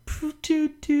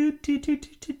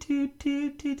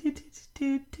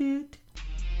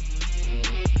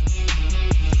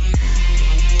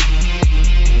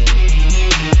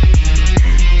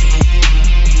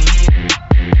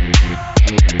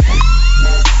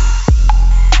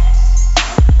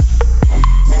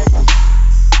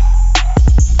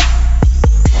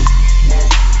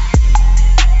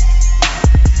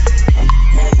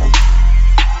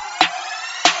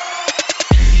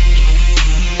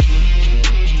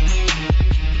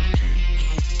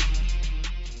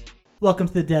Welcome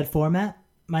to the Dead Format.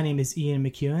 My name is Ian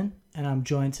McEwen, and I'm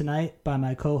joined tonight by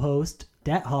my co-host,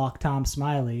 Dat Hawk Tom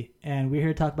Smiley, and we're here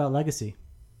to talk about Legacy.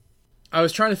 I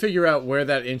was trying to figure out where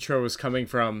that intro was coming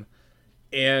from,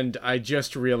 and I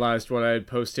just realized what I had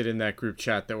posted in that group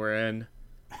chat that we're in.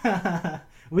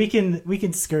 We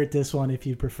can skirt this one if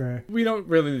you prefer. We don't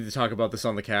really need to talk about this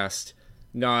on the cast.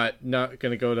 Not going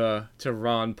to go to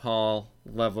Ron Paul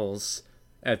levels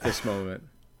at this moment.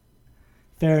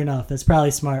 Fair enough. That's probably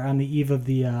smart on the eve of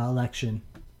the election.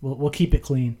 We'll keep it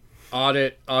clean.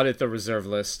 Audit the reserve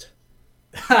list.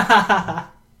 We're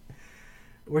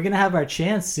going to have our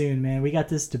chance soon, man. We got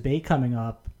this debate coming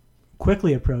up,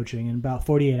 quickly approaching in about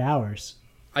 48 hours.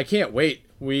 I can't wait.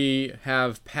 We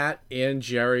have Pat and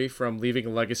Jerry from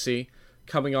Leaving Legacy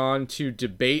coming on to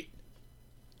debate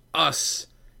us,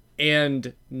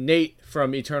 and Nate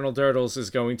from Eternal Durdles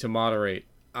is going to moderate.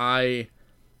 I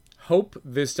hope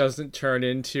this doesn't turn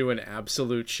into an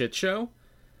absolute shit show,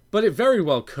 but it very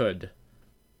well could.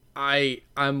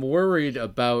 I'm worried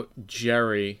about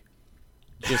Jerry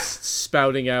just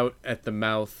spouting out at the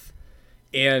mouth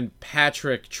and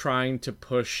Patrick trying to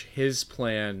push his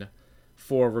plan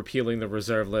for repealing the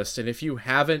reserve list. And if you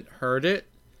haven't heard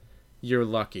it, you're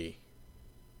lucky.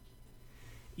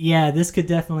 Yeah, this could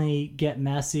definitely get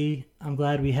messy. I'm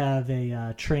glad we have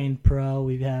a trained pro.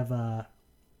 We have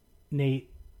Nate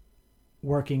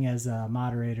working as a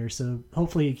moderator, so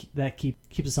hopefully that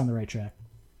keeps us on the right track.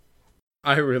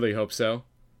 I really hope so.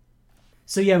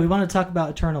 So yeah, we want to talk about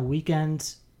Eternal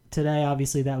Weekend today.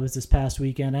 Obviously, that was this past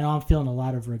weekend. I know I'm feeling a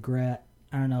lot of regret.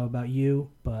 I don't know about you,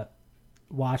 but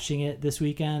watching it this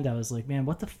weekend, I was like, man,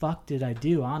 what the fuck did I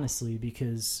do, honestly?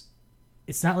 Because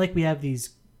it's not like we have these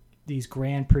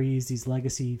Grand Prix, these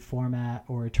Legacy format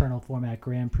or Eternal format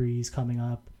Grand Prix coming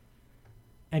up.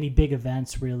 Any big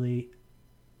events, really.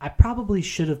 I probably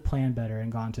should have planned better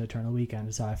and gone to Eternal Weekend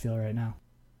is how I feel right now.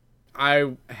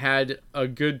 I had a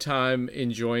good time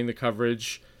enjoying the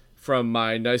coverage from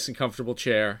my nice and comfortable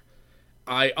chair.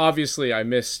 I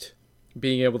missed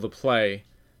being able to play,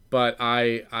 but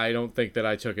I don't think that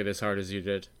I took it as hard as you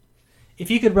did. If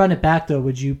you could run it back, though,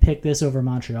 would you pick this over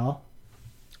Montreal?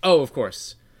 Oh, of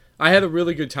course. I had a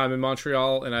really good time in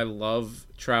Montreal, and I love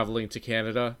traveling to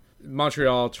Canada.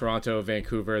 Montreal, Toronto,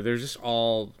 Vancouver, they're just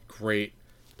all great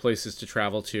places to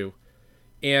travel to.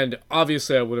 And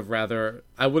obviously I would have rather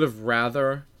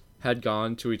had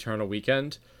gone to Eternal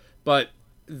Weekend, but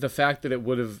the fact that it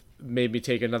would have made me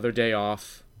take another day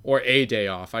off, or a day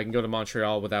off, I can go to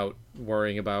Montreal without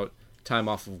worrying about time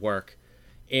off of work,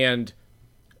 and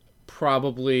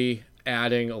probably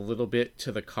adding a little bit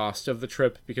to the cost of the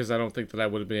trip, because I don't think that I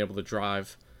would have been able to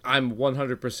drive. I'm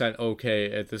 100%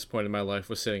 okay at this point in my life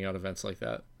with sitting out events like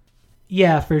that.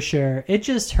 Yeah, for sure. It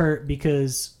just hurt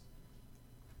because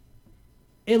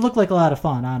it looked like a lot of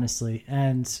fun, honestly.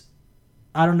 And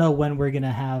I don't know when we're going to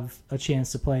have a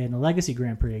chance to play in the Legacy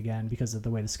Grand Prix again because of the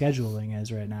way the scheduling is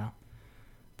right now.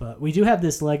 But we do have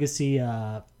this Legacy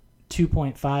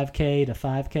 2.5K to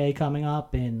 5K coming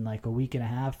up in like a week and a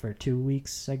half or 2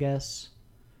 weeks, I guess.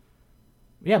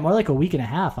 Yeah, more like a week and a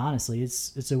half, honestly.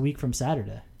 It's a week from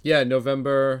Saturday. Yeah,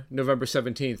 November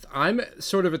 17th. I'm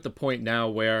sort of at the point now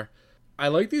where I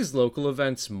like these local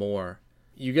events more.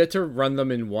 You get to run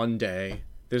them in one day.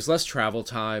 There's less travel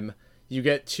time. You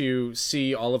get to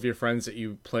see all of your friends that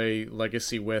you play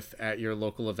Legacy with at your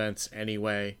local events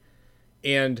anyway.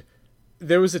 And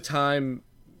there was a time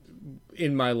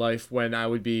in my life when I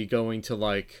would be going to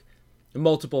like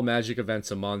multiple Magic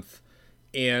events a month.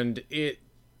 And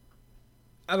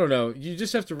I don't know, you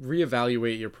just have to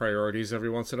reevaluate your priorities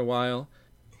every once in a while.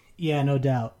 Yeah, no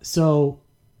doubt. So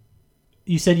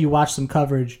you said you watched some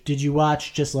coverage. Did you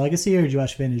watch just Legacy or did you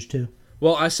watch Vintage too?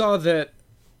 Well, I saw that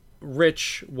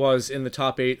Rich was in the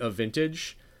top 8 of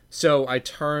Vintage, so I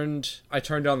turned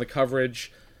on the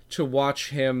coverage to watch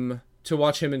him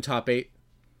in top 8,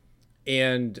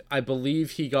 and I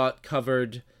believe he got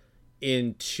covered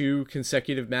in 2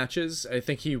 consecutive matches. I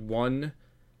think he won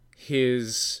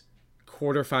his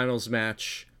quarterfinals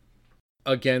match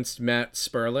against Matt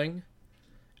Sperling,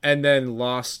 and then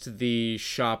lost the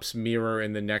shop's mirror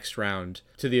in the next round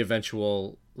to the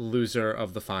eventual loser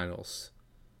of the finals.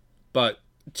 But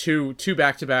two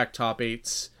back-to-back top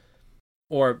eights,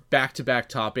 or back-to-back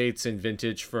top eights in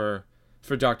Vintage for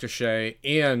Dr. Shea,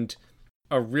 and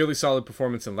a really solid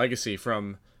performance in Legacy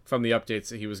from the updates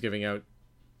that he was giving out.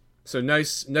 So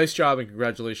nice job, and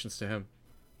congratulations to him.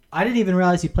 I didn't even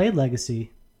realize he played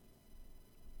Legacy.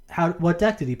 What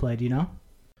deck did he play, do you know?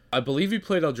 I believe he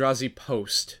played Eldrazi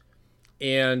Post,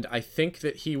 and I think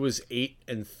that he was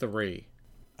 8-3.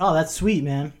 Oh, that's sweet,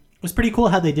 man. It was pretty cool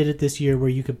how they did it this year where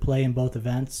you could play in both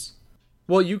events.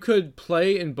 Well, you could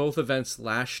play in both events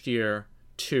last year,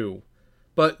 too.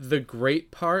 But the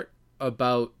great part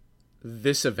about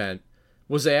this event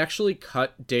was they actually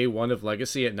cut day 1 of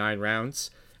Legacy at 9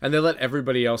 rounds, and they let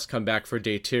everybody else come back for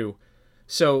day 2.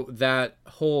 So that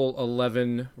whole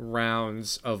 11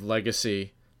 rounds of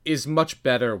Legacy is much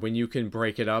better when you can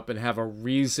break it up and have a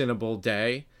reasonable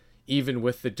day, even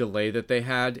with the delay that they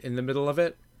had in the middle of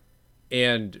it,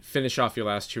 and finish off your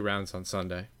last 2 rounds on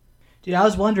Sunday. Dude, I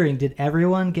was wondering, did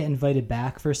everyone get invited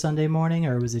back for Sunday morning,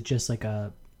 or was it just like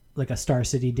a Star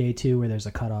City day 2 where there's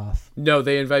a cutoff? No,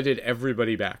 they invited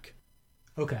everybody back.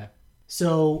 Okay.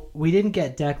 So we didn't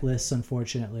get deck lists,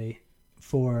 unfortunately,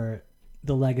 for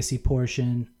the Legacy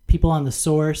portion. People on the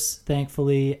source,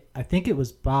 thankfully, I think it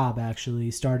was Bob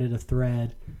actually, started a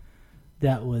thread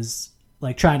that was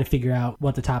like trying to figure out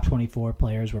what the top 24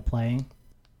 players were playing.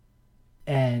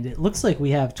 And it looks like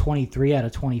we have 23 out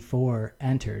of 24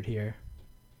 entered here.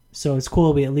 So it's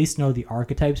cool. We at least know the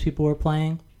archetypes people were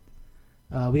playing.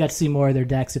 We got to see more of their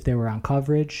decks if they were on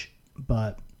coverage,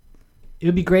 but it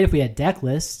would be great if we had deck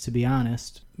lists, to be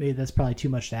honest. Maybe that's probably too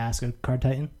much to ask of Card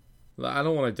Titan. I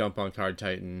don't want to dump on Card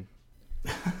Titan.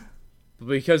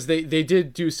 Because they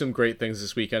did do some great things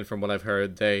this weekend from what I've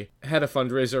heard. They had a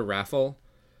fundraiser raffle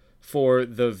for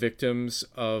the victims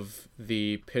of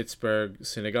the Pittsburgh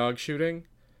synagogue shooting.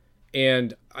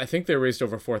 And I think they raised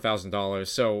over $4,000.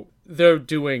 So they're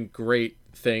doing great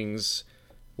things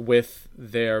with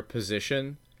their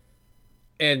position.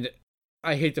 And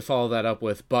I hate to follow that up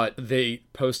with, but they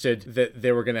posted that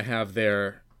they were going to have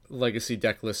their Legacy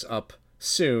deck list up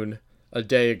soon, a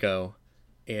day ago,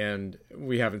 and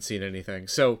we haven't seen anything.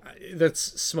 So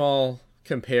that's small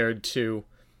compared to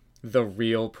the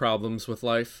real problems with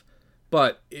life.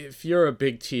 But if you're a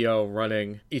big TO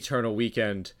running Eternal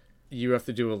Weekend, you have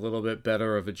to do a little bit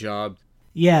better of a job.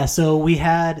 Yeah, so we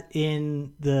had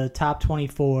in the top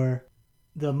 24,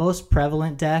 the most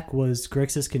prevalent deck was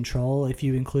Grixis Control. If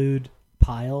you include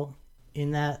Pile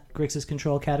in that Grixis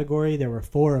Control category, there were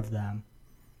 4 of them.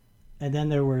 And then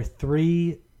there were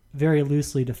 3 very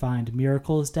loosely defined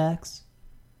Miracles decks.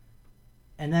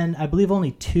 And then I believe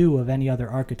only 2 of any other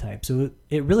archetype. So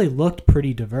it really looked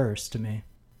pretty diverse to me.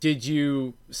 Did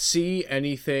you see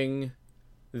anything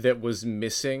that was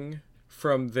missing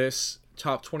from this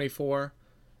top 24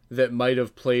 that might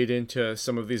have played into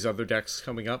some of these other decks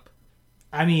coming up?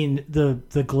 I mean,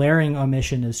 the glaring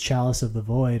omission is Chalice of the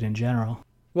Void in general.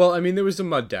 Well, I mean, there was a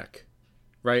mud deck,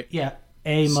 right? Yeah,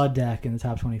 a mud deck in the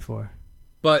top 24.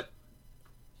 But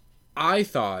I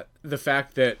thought the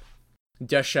fact that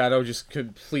Death Shadow just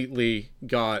completely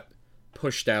got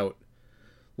pushed out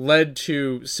led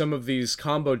to some of these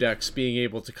combo decks being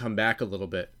able to come back a little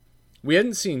bit. We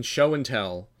hadn't seen Show and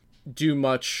Tell do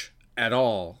much at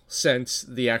all since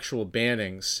the actual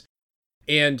bannings.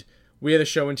 And we had a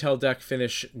Show and Tell deck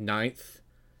finish 9th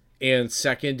and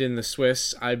 2nd in the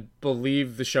Swiss. I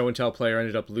believe the Show and Tell player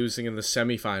ended up losing in the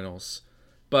semifinals.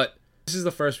 But this is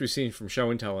the first we've seen from Show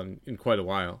and Tell in quite a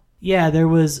while. Yeah, there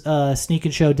was a Sneak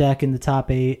and Show deck in the top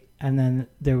 8, and then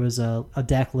there was a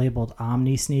deck labeled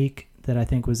Omni Sneak that I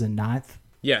think was in 9th.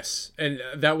 Yes, and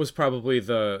that was probably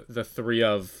the 3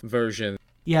 of version.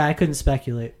 Yeah, I couldn't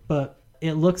speculate, but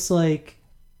it looks like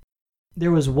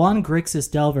there was one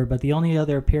Grixis Delver, but the only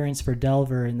other appearance for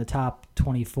Delver in the top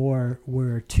 24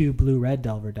 were 2 blue-red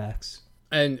Delver decks.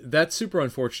 And that's super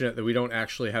unfortunate that we don't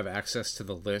actually have access to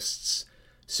the lists,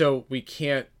 so we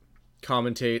can't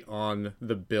commentate on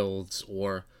the builds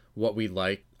or what we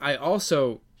like. I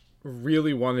also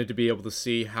really wanted to be able to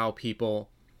see how people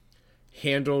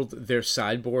handled their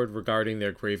sideboard regarding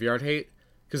their graveyard hate,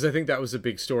 because I think that was a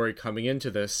big story coming into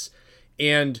this.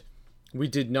 And we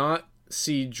did not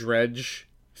see Dredge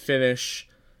finish.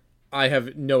 I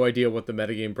have no idea what the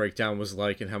metagame breakdown was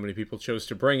like and how many people chose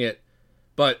to bring it,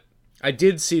 but I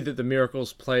did see that the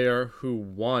Miracles player who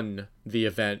won the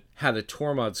event had a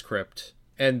Tormod's Crypt,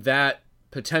 and that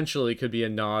potentially could be a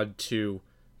nod to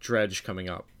Dredge coming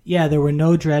up. Yeah, there were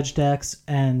no Dredge decks,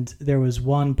 and there was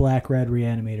one black-red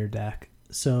Reanimator deck.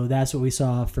 So that's what we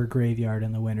saw for Graveyard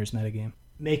in the winner's metagame.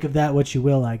 Make of that what you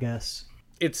will, I guess.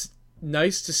 It's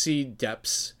nice to see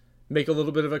depths make a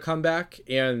little bit of a comeback,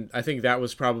 and I think that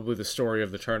was probably the story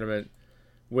of the tournament,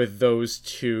 with those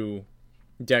two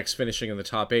decks finishing in the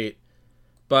top 8.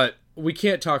 But we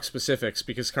can't talk specifics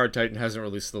because Card Titan hasn't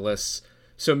released the lists,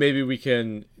 so maybe we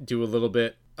can do a little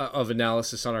bit of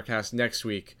analysis on our cast next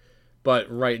week. But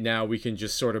right now we can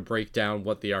just sort of break down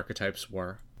what the archetypes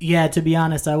were. Yeah, to be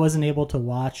honest, I wasn't able to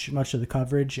watch much of the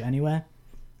coverage anyway.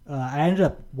 I ended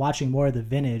up watching more of the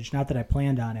vintage, not that I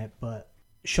planned on it, but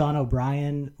Sean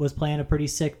O'Brien was playing a pretty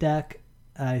sick deck.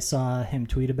 I saw him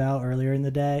tweet about earlier in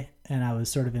the day, and I was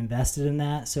sort of invested in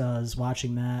that, so I was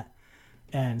watching that.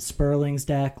 And Sperling's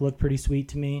deck looked pretty sweet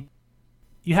to me.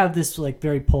 You have this like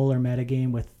very polar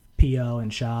metagame with PO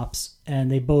and Shops,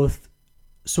 and they both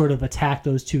sort of attack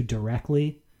those two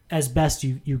directly as best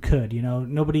you could. You know,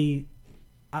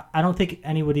 I don't think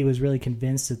anybody was really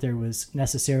convinced that there was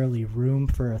necessarily room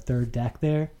for a third deck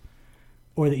there,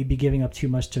 or that you'd be giving up too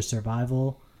much to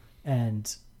survival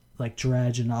and like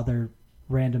dredge and other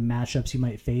random matchups you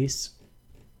might face.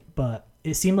 But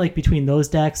it seemed like between those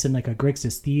decks and like a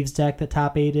Grixis Thieves deck that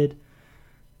top 8'd,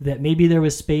 that maybe there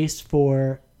was space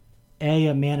for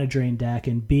A, mana drain deck,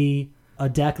 and B, a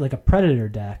deck like a Predator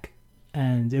deck.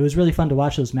 And it was really fun to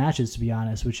watch those matches, to be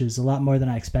honest, which is a lot more than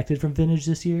I expected from Vintage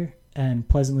this year, and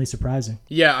pleasantly surprising.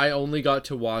 Yeah, I only got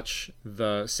to watch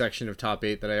the section of top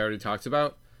 8 that I already talked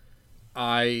about.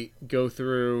 I go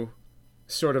through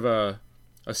sort of a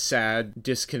sad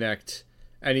disconnect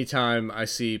anytime I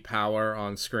see Power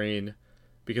on screen,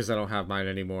 because I don't have mine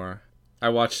anymore. I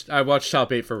watched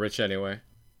top 8 for Rich anyway.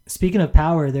 Speaking of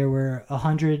Power, there were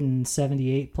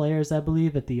 178 players, I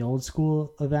believe, at the old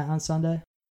school event on Sunday.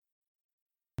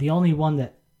 The only one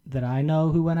that I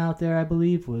know who went out there, I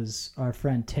believe, was our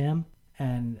friend Tim.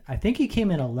 And I think he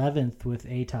came in 11th with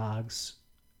ATOGs.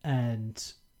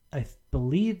 And I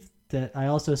believe that I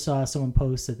also saw someone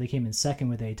post that they came in 2nd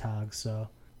with ATOGs. So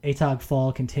ATOG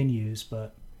fall continues,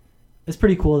 but it's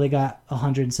pretty cool they got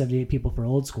 178 people for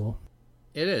old school.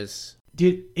 It is.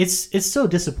 Dude, it's so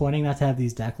disappointing not to have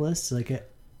these deck lists. Like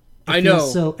it I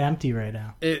feels know. so empty right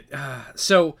now.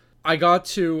 So I got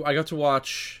to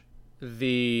watch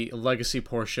the legacy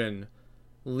portion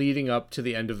leading up to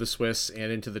the end of the Swiss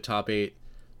and into the top 8,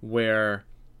 where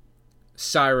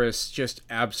Cyrus just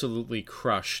absolutely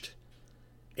crushed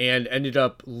and ended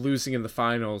up losing in the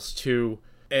finals to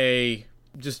a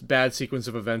just bad sequence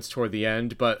of events toward the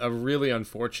end, but a really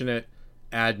unfortunate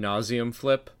ad nauseum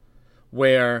flip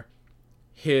where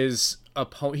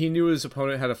he knew his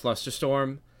opponent had a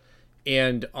Flusterstorm,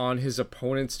 and on his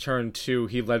opponent's turn 2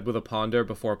 he led with a Ponder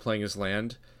before playing his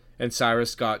land, and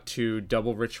Cyrus got to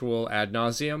double ritual ad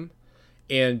nauseum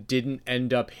and didn't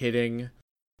end up hitting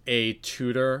a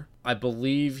tutor. I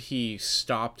believe he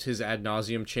stopped his ad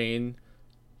nauseum chain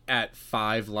at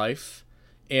 5 life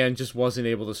and just wasn't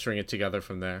able to string it together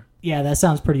from there. Yeah, that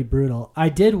sounds pretty brutal. I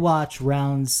did watch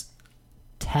rounds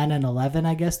 10 and 11,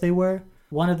 I guess they were.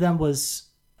 One of them was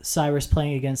Cyrus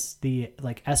playing against the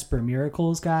like Esper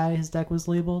Miracles guy, his deck was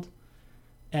labeled.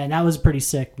 And that was a pretty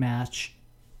sick match.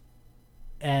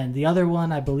 And the other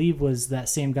one, I believe, was that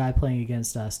same guy playing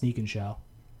against Sneak and Show.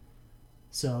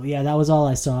 So, yeah, that was all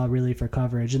I saw, really, for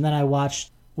coverage. And then I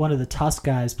watched one of the Tusk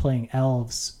guys playing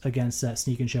Elves against that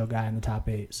Sneak and Show guy in the top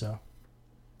 8, so...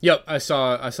 Yep, I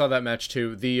saw that match,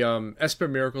 too. The Esper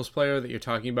Miracles player that you're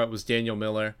talking about was Daniel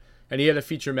Miller, and he had a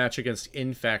feature match against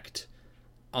Infect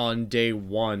on day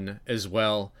 1 as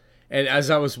well. And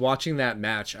as I was watching that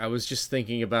match, I was just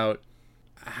thinking about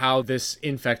how this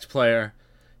Infect player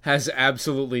has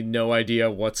absolutely no idea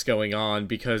what's going on,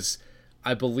 because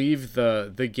I believe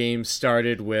the game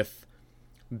started with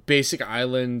Basic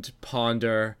Island,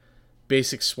 Ponder,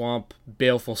 Basic Swamp,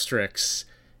 Baleful Strix,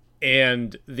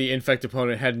 and the Infect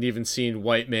opponent hadn't even seen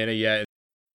white mana yet.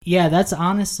 Yeah, that's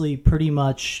honestly pretty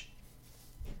much...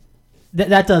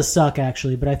 That does suck,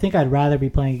 actually, but I think I'd rather be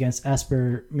playing against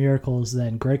Esper Miracles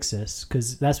than Grixis,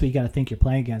 because that's what you got to think you're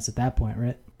playing against at that point,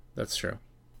 right? That's true.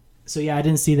 So yeah, I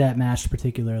didn't see that match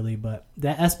particularly, but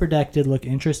that Esper deck did look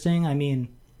interesting. I mean,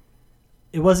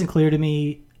 it wasn't clear to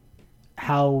me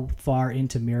how far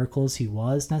into Miracles he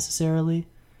was necessarily.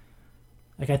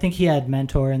 Like, I think he had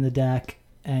Mentor in the deck,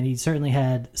 and he certainly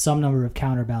had some number of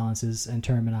counterbalances and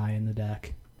Termini in the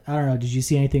deck. I don't know, did you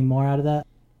see anything more out of that?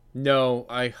 No,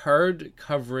 I heard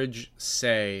coverage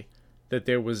say that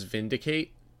there was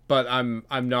Vindicate, but I'm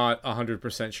not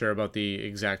 100% sure about the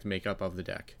exact makeup of the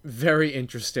deck. Very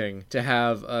interesting to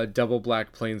have a double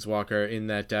black Planeswalker in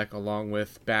that deck along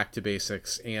with Back to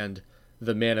Basics and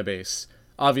the mana base.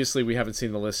 Obviously, we haven't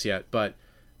seen the list yet, but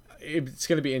it's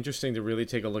going to be interesting to really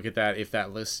take a look at that if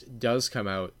that list does come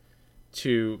out,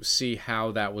 to see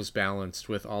how that was balanced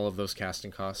with all of those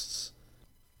casting costs.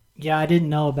 Yeah, I didn't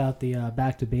know about the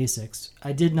Back to Basics.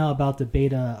 I did know about the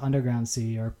Beta Underground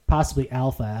Sea, or possibly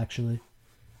Alpha, actually.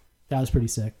 That was pretty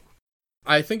sick.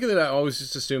 I think that I always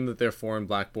just assume that they're foreign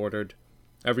black bordered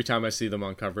every time I see them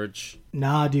on coverage.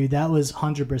 Nah, dude, that was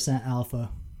 100%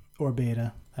 Alpha. Or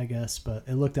Beta, I guess, but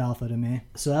it looked Alpha to me.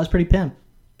 So that was pretty pimp.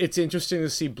 It's interesting to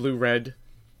see Blue Red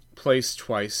placed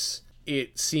twice.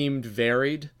 It seemed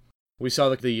varied. We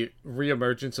saw the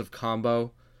reemergence of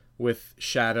combo with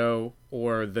Shadow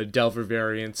or the Delver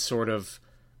variant sort of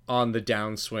on the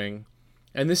downswing.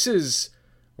 And this is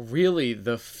really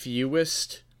the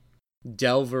fewest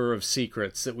Delver of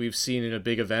secrets that we've seen in a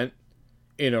big event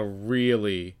in a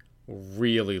really,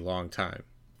 really long time.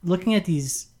 Looking at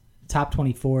these top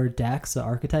 24 decks, the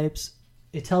archetypes,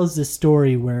 it tells this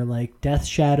story where like Death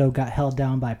Shadow got held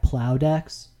down by Plow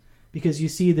decks, because you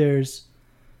see there's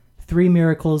 3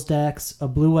 Miracles decks, a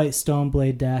Blue-White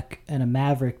Stoneblade deck, and a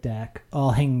Maverick deck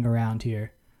all hanging around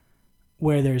here,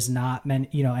 where there's not many,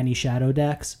 any Shadow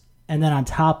decks. And then on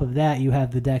top of that, you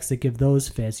have the decks that give those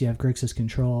fits. You have Grixis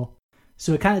Control.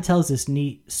 So it kind of tells this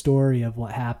neat story of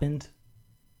what happened.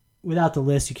 Without the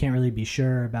list, you can't really be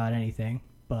sure about anything,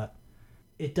 but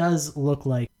it does look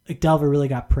like Delver really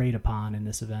got preyed upon in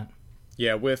this event.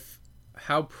 Yeah, with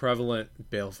how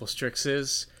prevalent Baleful Strix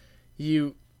is,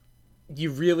 you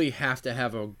really have to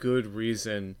have a good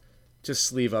reason to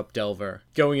sleeve up Delver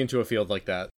going into a field like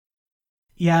that.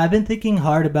 Yeah, I've been thinking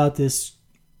hard about this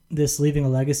Leaving a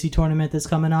Legacy tournament that's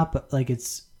coming up. Like,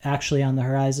 it's actually on the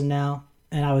horizon now.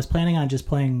 And I was planning on just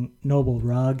playing Noble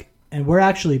Rug. And we're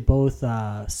actually both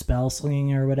spell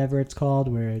slinging, or whatever it's called,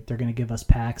 where they're going to give us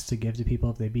packs to give to people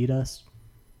if they beat us.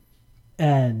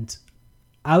 And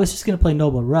I was just going to play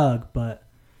Noble Rug, but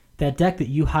that deck that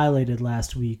you highlighted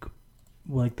last week,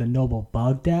 like the Noble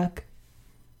Bug deck,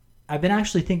 I've been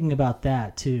actually thinking about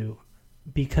that too,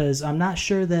 because I'm not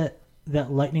sure that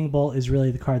Lightning Bolt is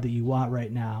really the card that you want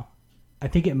right now. I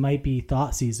think it might be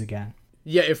Thoughtseize again.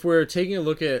 Yeah, if we're taking a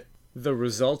look at the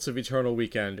results of Eternal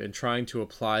Weekend and trying to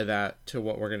apply that to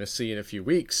what we're going to see in a few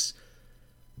weeks,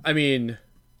 I mean,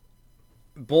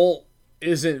 Bolt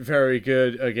isn't very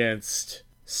good against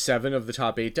 7 of the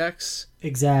top 8 decks.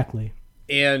 Exactly.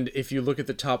 And if you look at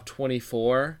the top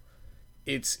 24,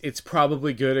 it's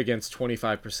probably good against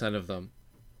 25% of them.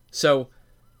 So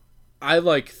I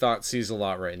like Thoughtseize a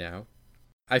lot right now.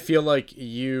 I feel like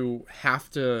you have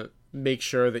to make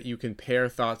sure that you can pair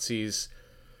Thoughtseize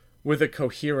with a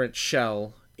coherent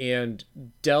shell, and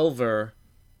Delver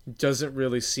doesn't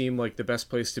really seem like the best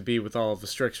place to be with all of the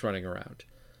Strix running around.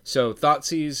 So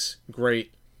Thoughtseize,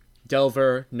 great.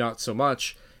 Delver, not so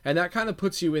much. And that kind of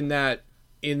puts you in that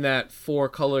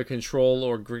 4-color control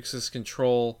or Grixis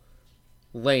control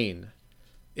lane.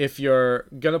 If you're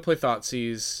going to play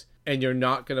Thoughtseize and you're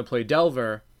not going to play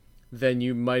Delver, then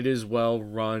you might as well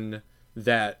run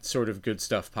that sort of good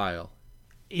stuff pile.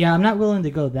 Yeah, I'm not willing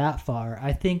to go that far.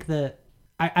 I think that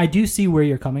I do see where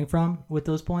you're coming from with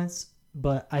those points,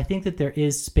 but I think that there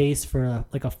is space for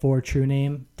a 4 True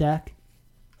Name deck,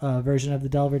 version of the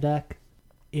Delver deck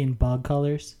in bug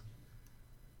colors.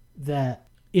 That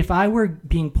if I were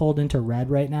being pulled into red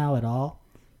right now at all,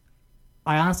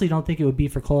 I honestly don't think it would be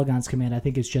for Kolaghan's Command. I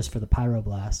think it's just for the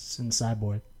Pyroblasts in the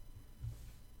sideboard.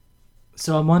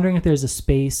 So I'm wondering if there's a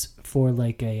space for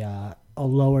like a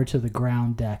lower to the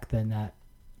ground deck than that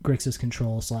Grixis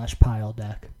Control / pile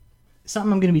deck.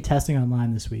 Something I'm going to be testing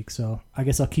online this week, so I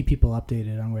guess I'll keep people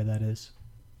updated on where that is.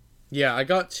 Yeah, I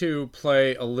got to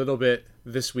play a little bit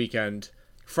this weekend.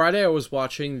 Friday I was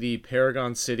watching the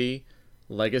Paragon City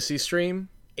Legacy stream,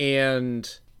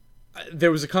 and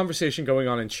there was a conversation going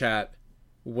on in chat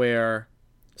where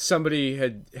somebody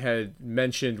had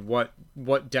mentioned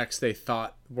what decks they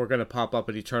thought were going to pop up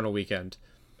at Eternal Weekend.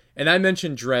 And I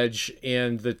mentioned Dredge,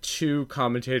 and the 2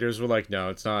 commentators were like, no,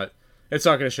 it's not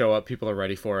going to show up. People are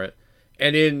ready for it.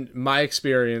 And in my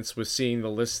experience with seeing the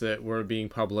lists that were being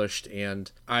published, and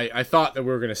I thought that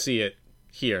we were going to see it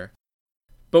here.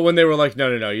 But when they were like, no,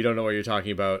 you don't know what you're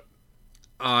talking about,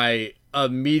 I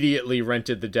immediately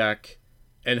rented the deck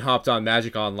and hopped on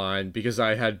Magic Online, because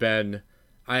I had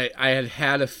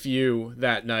had a few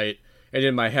that night, and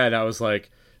in my head I was like,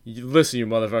 listen, you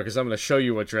motherfuckers, I'm going to show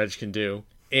you what Dredge can do.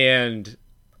 And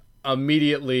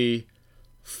immediately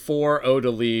 4-0 to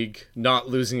League, not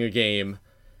losing a game,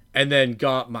 and then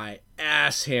got my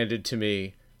ass handed to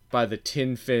me by the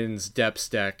Tin Fins Depths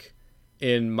deck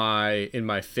in my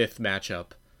 5th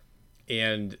matchup,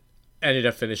 and ended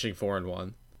up finishing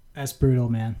 4-1. That's brutal,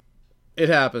 man. It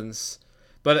happens.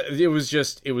 But it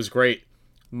was great.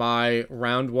 My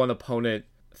round 1 opponent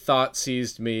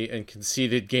Thoughtseized me and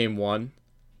conceded game 1.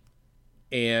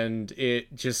 And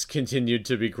it just continued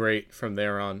to be great from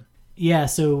there on. Yeah,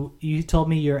 so you told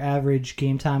me your average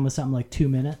game time was something like 2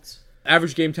 minutes.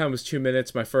 Average game time was 2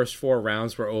 minutes. My first 4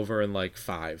 rounds were over in like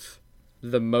 5.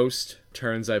 The most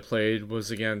turns I played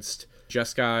was against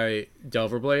Jeskai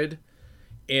Delverblade,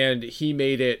 and he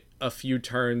made it a few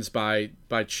turns by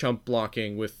chump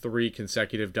blocking with 3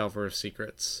 consecutive Delver of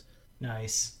Secrets.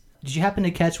 Nice. Did you happen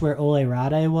to catch where Ole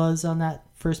Rade was on that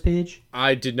first page?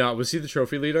 I did not. Was he the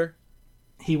trophy leader?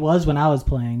 He was when I was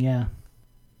playing, yeah.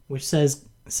 Which says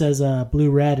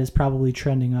blue-red is probably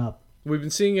trending up. We've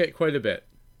been seeing it quite a bit.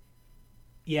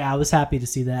 Yeah, I was happy to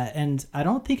see that. And I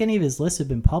don't think any of his lists have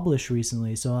been published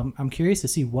recently, so I'm curious to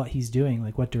see what he's doing,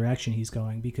 like what direction he's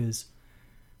going, because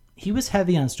he was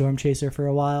heavy on Storm Chaser for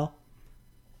a while.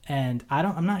 And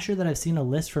I'm not sure that I've seen a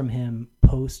list from him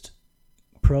post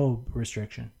probe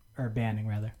restriction, or banning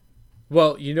rather.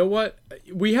 Well, you know what?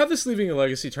 We have this Leaving a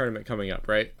Legacy tournament coming up,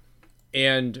 right?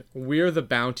 And we're the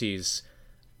bounties.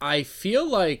 I feel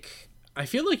like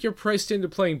you're priced into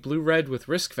playing blue-red with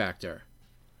Risk Factor.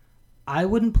 I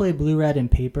wouldn't play blue-red in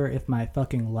paper if my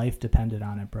fucking life depended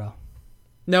on it, bro.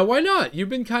 Now, why not? You've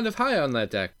been kind of high on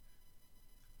that deck.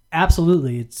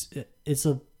 Absolutely. It's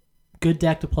a good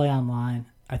deck to play online.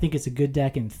 I think it's a good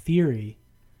deck in theory.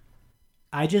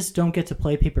 I just don't get to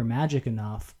play Paper Magic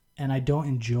enough, and I don't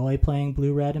enjoy playing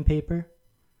blue-red in paper.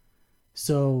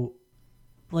 So,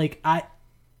 like,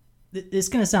 it's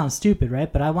going to sound stupid,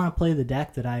 right? But I want to play the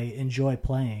deck that I enjoy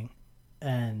playing.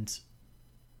 And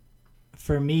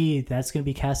for me, that's going to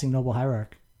be casting Noble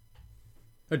Hierarch.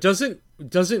 Doesn't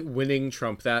winning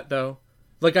trump that, though?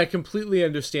 Like, I completely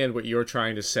understand what you're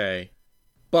trying to say.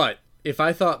 But if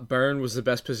I thought Burn was the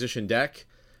best position deck,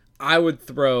 I would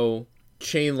throw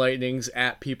Chain Lightnings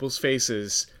at people's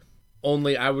faces.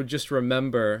 Only I would just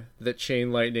remember that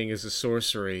Chain Lightning is a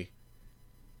sorcery.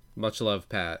 Much love,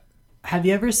 Pat. Have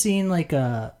you ever seen like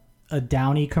a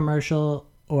Downy commercial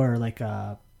or like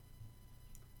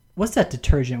what's that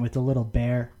detergent with the little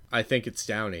bear? I think it's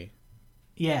Downy.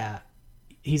 Yeah.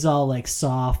 He's all like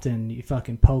soft and you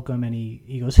fucking poke him and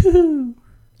he goes, hoo.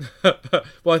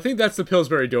 Well, I think that's the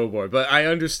Pillsbury Doughboy, but I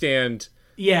understand.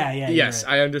 Yeah. Yes,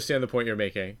 right. I understand the point you're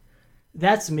making.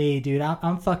 That's me, dude.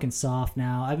 I'm fucking soft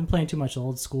now. I've been playing too much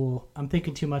old school. I'm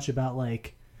thinking too much about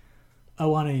like, I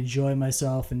want to enjoy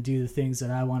myself and do the things that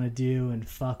I want to do and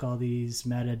fuck all these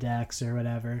meta decks or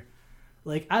whatever.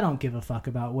 Like, I don't give a fuck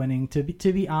about winning. To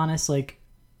be honest, like,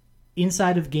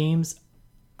 inside of games,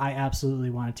 I absolutely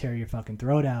want to tear your fucking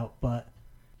throat out. But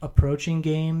approaching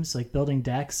games, like building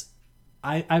decks,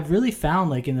 I've really found,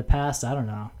 like, in the past, I don't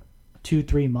know,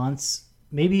 2-3 months,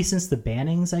 maybe since the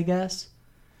bannings, I guess,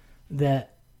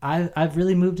 that I've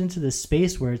really moved into this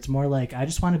space where it's more like I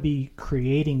just want to be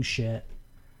creating shit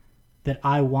that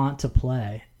I want to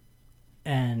play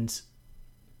and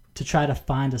to try to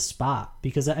find a spot,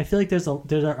 because I feel like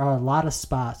there are a lot of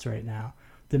spots right now.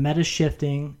 The meta's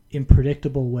shifting in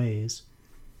predictable ways.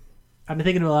 I've been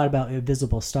thinking a lot about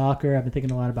Invisible Stalker. I've been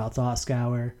thinking a lot about Thought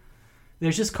Scour.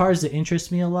 There's just cards that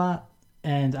interest me a lot,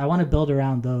 and I want to build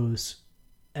around those.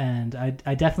 And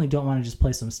I definitely don't want to just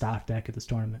play some stock deck at this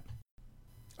tournament.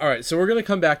 All right, so we're going to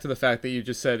come back to the fact that you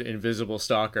just said Invisible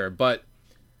Stalker, but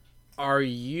are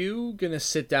you going to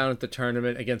sit down at the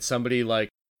tournament against somebody like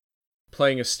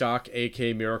playing a stock AK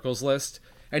Miracles list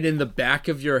and in the back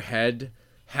of your head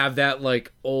have that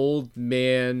like old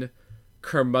man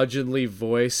curmudgeonly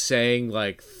voice saying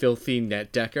like filthy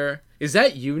net decker? Is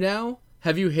that you now?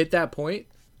 Have you hit that point?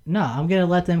 No, I'm going to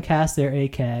let them cast their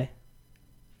AK,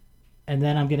 and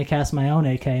then I'm going to cast my own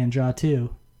AK and draw 2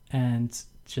 and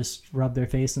just rub their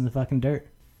face in the fucking dirt.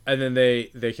 And then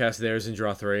they cast theirs and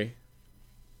draw 3?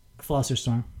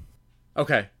 Flusterstorm.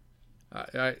 Okay.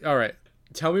 All right.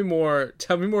 Tell me more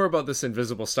about this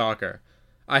Invisible Stalker.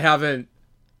 I haven't...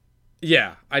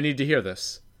 Yeah, I need to hear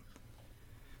this.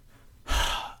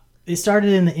 It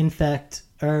started in the Infect,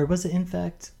 or was it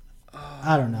Infect?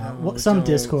 I don't know. No, some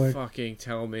Discord. Fucking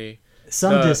tell me.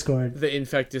 Discord. The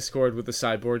Infect Discord with the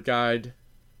sideboard guide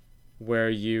where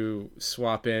you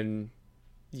swap in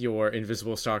your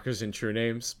Invisible Stalkers and true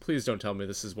names. Please don't tell me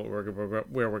this is where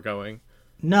we're going.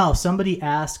 No, somebody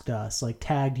asked us, like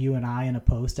tagged you and I in a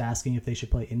post asking if they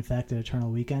should play Infect at Eternal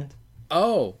Weekend.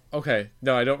 Oh, okay.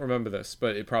 No, I don't remember this,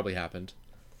 but it probably happened.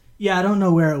 Yeah, I don't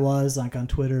know where it was, like on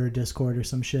Twitter or Discord or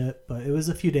some shit, but it was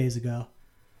a few days ago.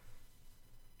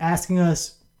 Asking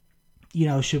us,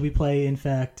 should we play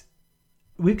Infect?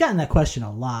 We've gotten that question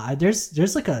a lot.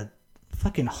 There's like a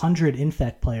fucking 100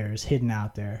 Infect players hidden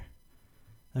out there.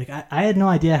 Like, I had no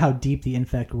idea how deep the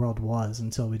Infect world was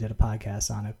until we did a podcast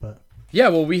on it, but... Yeah,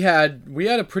 well, we had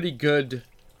a pretty good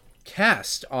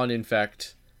cast on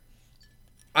Infect.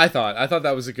 I thought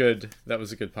that was a good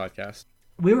podcast.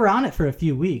 we were on it for a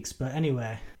few weeks, but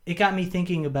anyway, it got me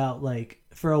thinking about, like,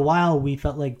 for a while we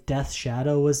felt like Death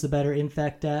Shadow was the better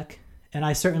Infect deck, and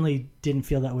I certainly didn't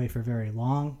feel that way for very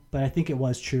long, but I think it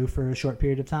was true for a short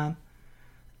period of time.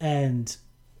 And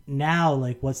now,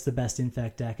 like, what's the best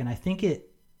Infect deck? And I think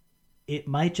it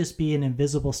might just be an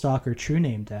Invisible Stalker True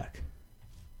Name deck.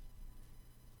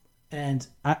 And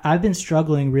I've been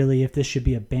struggling really if this should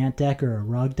be a Bant deck or a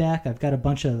Rug deck. I've got a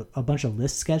bunch of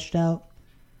lists sketched out.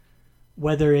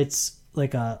 Whether it's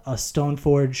like a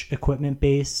Stoneforge equipment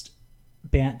based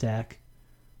Bant deck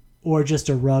or just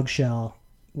a Rug shell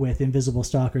with Invisible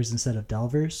Stalkers instead of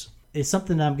Delvers. It's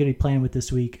something that I'm going to be playing with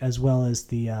this week, as well as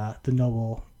the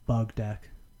Noble Bug deck.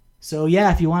 So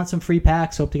yeah, if you want some free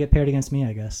packs, hope to get paired against me,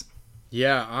 I guess.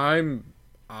 Yeah,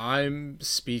 I'm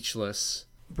speechless.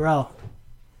 Bro,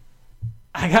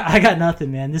 I got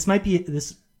nothing, man. This might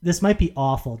be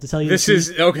awful, to tell you. This is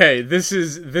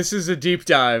a deep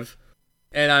dive,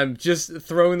 and I'm just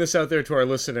throwing this out there to our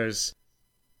listeners.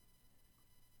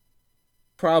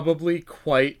 Probably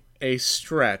quite a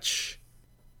stretch.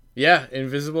 Yeah,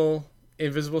 Invisible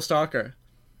Stalker.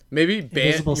 Maybe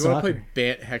Bant. You want to play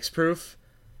Bant Hexproof?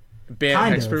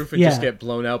 Bant Hexproof and just get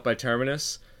blown out by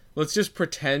Terminus. Let's just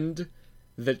pretend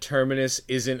that Terminus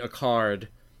isn't a card,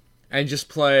 and just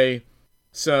play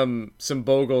some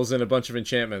Bogles and a bunch of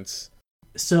enchantments.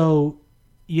 So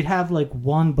you'd have like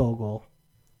one Bogle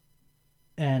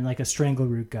and like a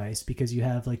Strangleroot Geist, because you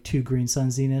have like 2 Green Sun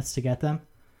Zeniths to get them.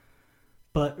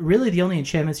 But really the only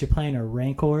enchantments you're playing are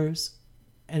Rancors,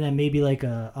 and then maybe like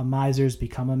a Miser's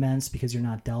Become Immense, because you're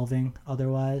not delving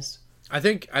otherwise. I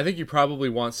think you probably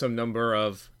want some number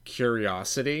of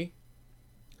Curiosity,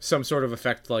 some sort of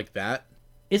effect like that.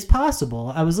 It's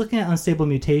possible. I was looking at Unstable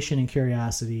Mutation and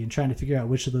Curiosity and trying to figure out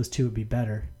which of those two would be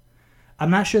better. I'm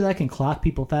not sure that I can clock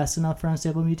people fast enough for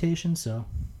Unstable Mutation, so...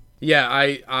 Yeah,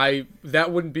 I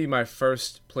that wouldn't be my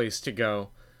first place to go.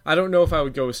 I don't know if I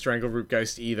would go with Strangleroot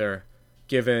Geist either,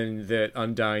 given that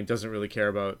Undying doesn't really care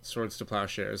about Swords to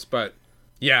Plowshares. But,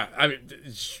 yeah, I mean,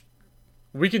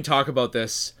 we can talk about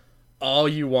this all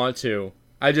you want to.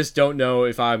 I just don't know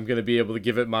if I'm going to be able to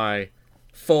give it my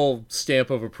full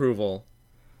stamp of approval.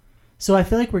 So I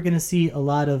feel like we're going to see a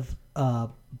lot of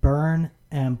burn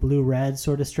and blue-red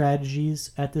sort of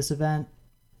strategies at this event.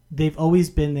 They've always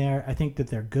been there. I think that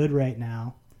they're good right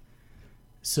now.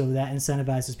 So that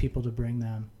incentivizes people to bring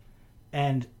them.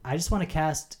 And I just want to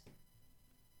cast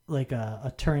like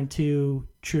a turn 2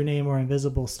 True Name or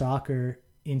Invisible Stalker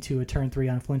into a turn 3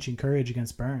 Unflinching Courage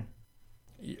against burn.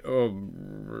 I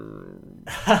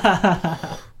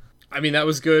mean, that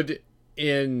was good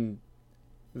in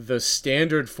the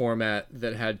standard format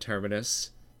that had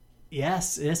Terminus.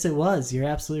 Yes, it was. You're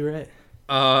absolutely right.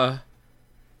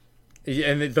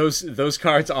 And those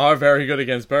cards are very good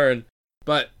against burn.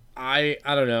 But I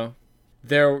don't know.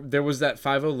 There was that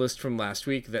 5-0 list from last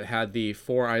week that had the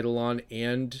 4 Eidolon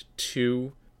and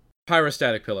 2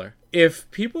 Pyrostatic Pillar.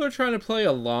 If people are trying to play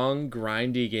a long,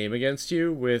 grindy game against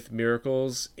you with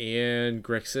Miracles and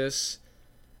Grixis,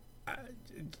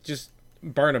 just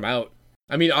burn them out.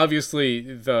 I mean, obviously,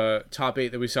 the top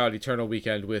 8 that we saw at Eternal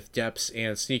Weekend with Depths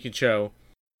and Sneak and Show,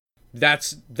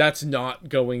 that's not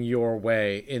going your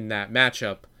way in that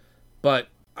matchup. But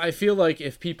I feel like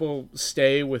if people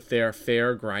stay with their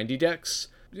fair grindy decks,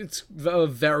 it's a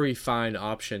very fine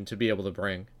option to be able to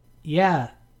bring.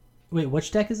 Yeah. Wait,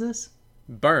 which deck is this?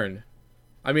 Burn.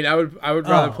 I mean, I would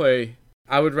rather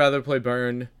play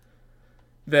Burn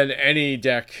than any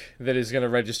deck that is going to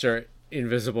register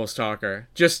Invisible Stalker.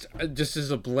 Just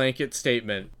as a blanket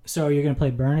statement. So you're going to play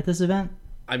Burn at this event?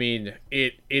 I mean,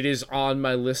 it is on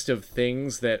my list of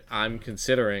things that I'm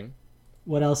considering.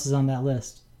 What else is on that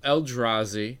list?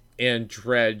 Eldrazi and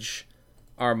Dredge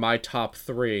are my top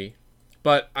 3.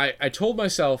 But I told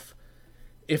myself,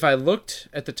 if I looked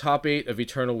at the top 8 of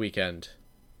Eternal Weekend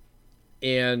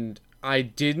and I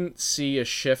didn't see a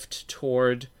shift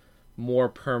toward more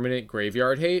permanent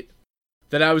graveyard hate,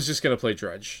 then I was just going to play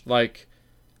Dredge. Like,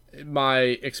 my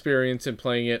experience in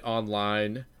playing it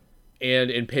online and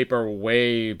in paper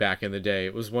way back in the day,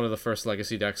 it was one of the first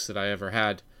Legacy decks that I ever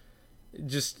had,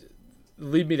 just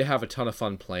lead me to have a ton of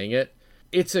fun playing it.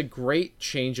 It's a great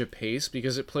change of pace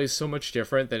because it plays so much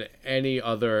different than any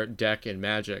other deck in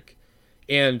Magic.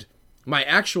 And my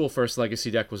actual first Legacy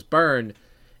deck was Burn,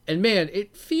 and man,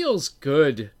 it feels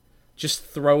good just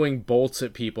throwing bolts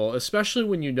at people, especially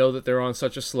when you know that they're on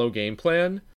such a slow game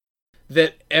plan,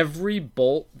 that every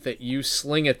bolt that you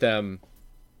sling at them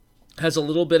has a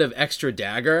little bit of extra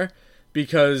dagger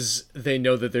because they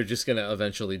know that they're just going to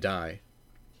eventually die.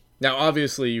 Now,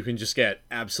 obviously, you can just get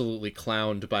absolutely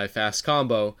clowned by fast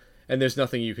combo, and there's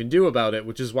nothing you can do about it,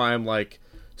 which is why I'm like,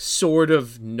 sort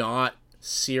of not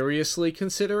seriously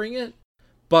considering it.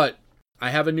 But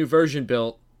I have a new version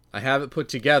built. I have it put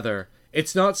together.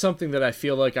 It's not something that I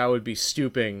feel like I would be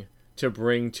stooping to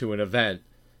bring to an event.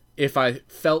 If I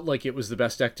felt like it was the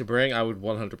best deck to bring, I would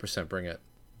 100% bring it.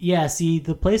 Yeah, see,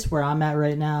 the place where I'm at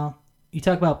right now, you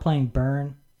talk about playing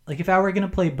Burn. Like, if I were going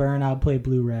to play Burn, I would play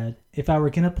Blue-Red. If I were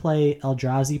going to play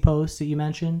Eldrazi Post that you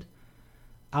mentioned,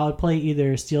 I would play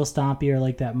either Steel Stompy or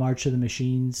like that March of the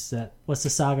Machines, what's the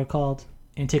saga called?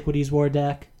 Antiquities War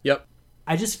deck. Yep.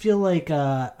 I just feel like,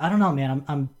 I don't know,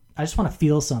 man. I just want to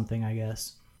feel something, I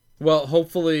guess. Well,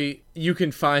 hopefully you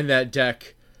can find that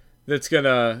deck that's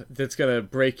gonna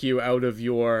break you out of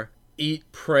your eat,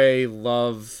 pray,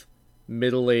 love,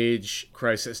 middle-age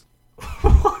crisis.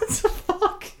 What the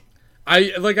fuck?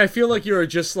 I feel like you're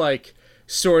just like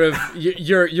sort of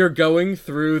you're going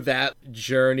through that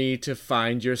journey to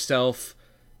find yourself,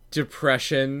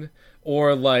 depression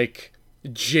or like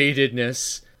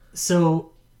jadedness.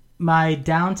 So my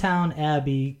Downtown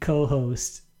Abbey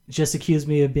co-host just accused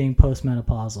me of being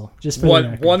postmenopausal. Just for the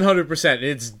record. 100%.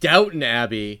 It's Downton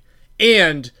Abbey,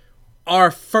 and our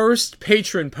first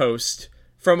patron post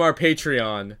from our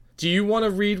Patreon. Do you want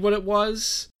to read what it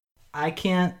was? I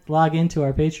can't log into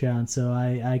our Patreon, so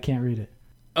I can't read it.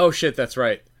 Oh shit, that's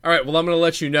right. All right, well I'm going to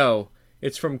let you know.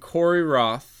 It's from Corey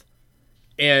Roth,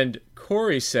 and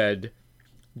Corey said,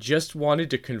 "Just wanted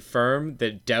to confirm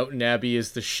that Downton Abbey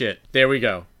is the shit." There we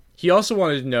go. He also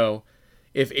wanted to know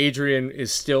if Adrian is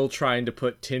still trying to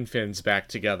put Tin Fins back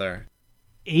together.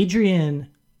 Adrian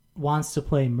wants to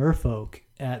play Merfolk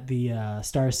at the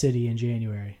Star City in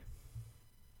January.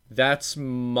 That's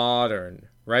Modern,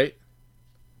 right?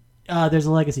 There's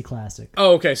a Legacy Classic.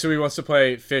 Oh, okay, so he wants to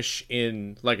play Fish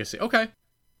in Legacy. Okay.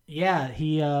 Yeah,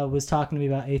 he was talking to me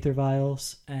about Aether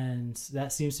Vials, and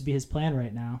that seems to be his plan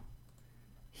right now.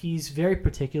 He's very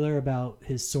particular about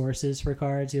his sources for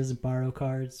cards. He doesn't borrow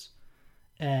cards.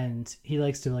 And he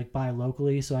likes to like buy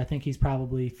locally, so I think he's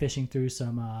probably fishing through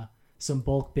some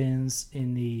bulk bins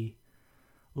in the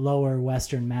lower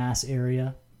Western Mass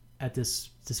area at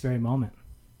this very moment.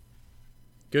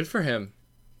 Good for him.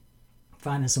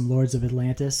 Finding some Lords of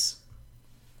Atlantis.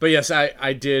 But yes,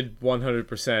 I did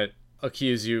 100%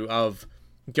 accuse you of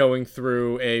going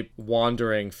through a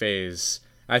wandering phase.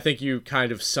 I think you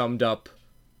kind of summed up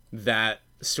that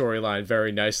storyline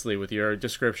very nicely with your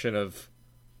description of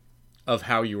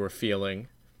how you were feeling.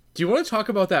 Do you want to talk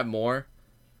about that more?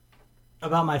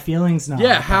 About my feelings now?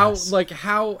 Yeah, how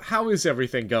is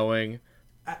everything going?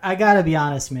 I gotta be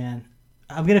honest, man.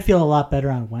 I'm gonna feel a lot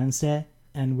better on Wednesday,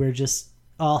 and we're just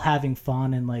all having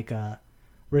fun in like a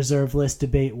reserve list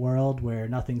debate world where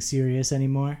nothing's serious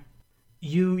anymore.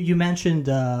 You mentioned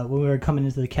when we were coming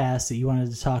into the cast that you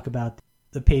wanted to talk about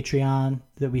the Patreon,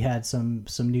 that we had some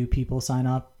new people sign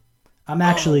up. I'm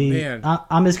actually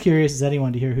I'm as curious as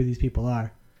anyone to hear who these people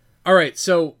are. All right,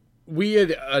 so we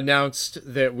had announced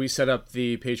that we set up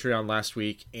the Patreon last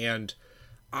week, and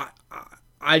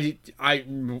I'm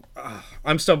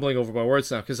stumbling over my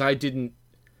words now because I didn't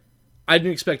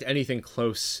expect anything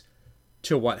close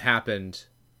to what happened,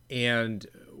 and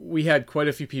we had quite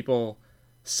a few people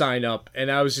sign up, and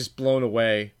I was just blown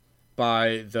away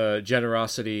by the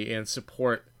generosity and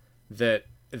support that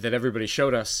everybody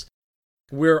showed us.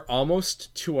 We're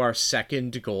almost to our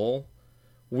second goal.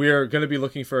 We're going to be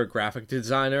looking for a graphic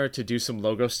designer to do some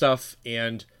logo stuff,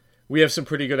 and we have some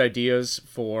pretty good ideas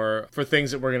for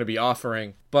things that we're going to be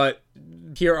offering. But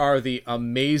here are the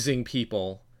amazing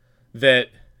people that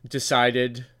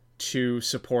decided to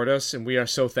support us, and we are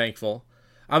so thankful.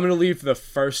 I'm going to leave the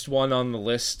first one on the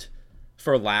list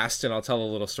for last, and I'll tell a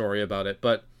little story about it.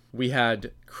 But we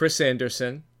had Chris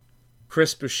Anderson,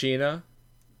 Chris Bushina,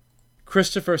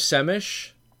 Christopher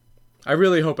Semish. I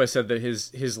really hope I said that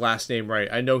his last name right.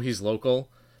 I know he's local,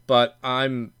 but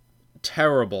I'm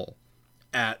terrible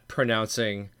at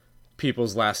pronouncing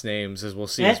people's last names, as we'll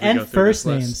see as we go through this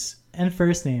list. And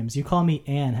first names. You call me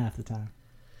Ann half the time.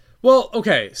 Well,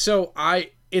 okay, so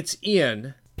it's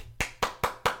Ian.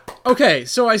 Okay,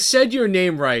 so I said your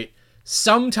name right.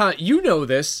 Sometimes, you know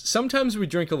this, sometimes we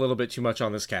drink a little bit too much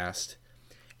on this cast.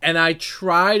 And I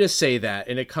try to say that,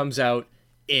 and it comes out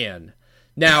Ian.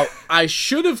 Now, I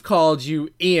should have called you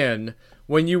Ian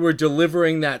when you were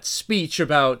delivering that speech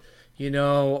about,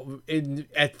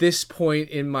 at this point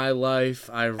in my life,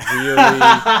 I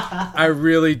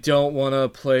really don't want to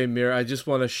play Mirror. I just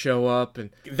want to show up,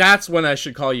 and that's when I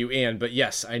should call you Ian. But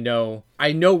yes, I know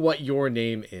what your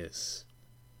name is.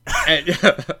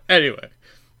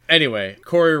 Anyway,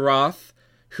 Corey Roth,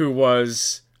 who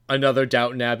was another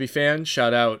Downton Abbey fan,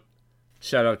 shout out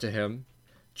to him.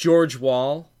 George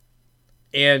Wall,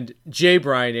 and J.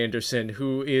 Brian Anderson,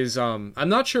 who is I'm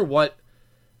not sure what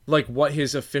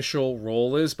his official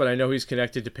role is, but I know he's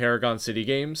connected to Paragon City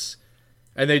Games,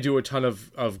 and they do a ton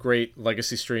of great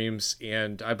Legacy streams,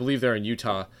 and I believe they're in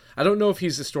Utah. I don't know if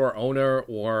he's the store owner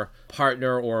or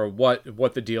partner or what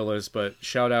the deal is, but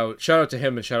shout out to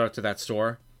him and shout out to that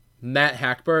store. Matt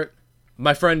Hackbert,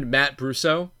 my friend Matt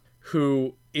Brusso,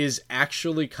 who is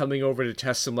actually coming over to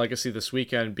test some Legacy this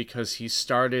weekend because he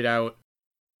started out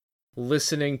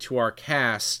listening to our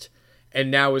cast and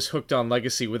now is hooked on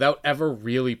Legacy without ever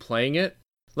really playing it.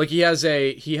 Like he has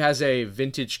a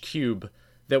vintage cube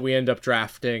that we end up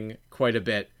drafting quite a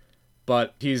bit,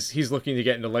 but he's looking to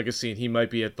get into Legacy, and he might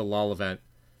be at the LOL event.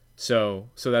 So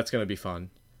that's going to be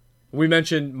fun. We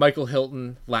mentioned Michael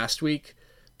Hilton last week,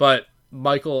 but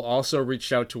Michael also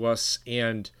reached out to us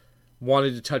and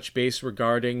wanted to touch base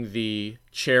regarding the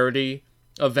charity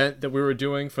event that we were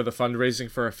doing for the fundraising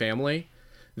for a family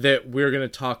that we're going to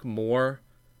talk more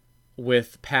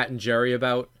with Pat and Jerry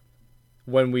about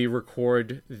when we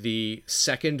record the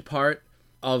second part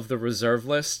of the reserve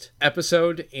list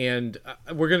episode, and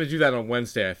we're going to do that on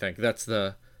Wednesday, I think. That's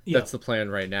the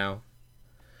plan right now.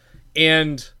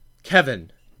 And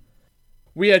Kevin.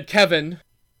 We had Kevin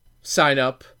sign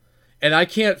up, and I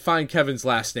can't find Kevin's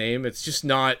last name. It's just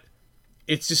not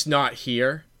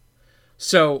here.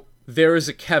 So there is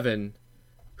a Kevin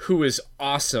who is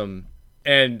awesome,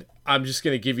 and I'm just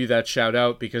going to give you that shout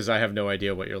out because I have no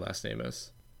idea what your last name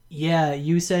is. Yeah,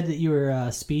 you said that you were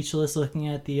speechless looking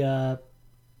at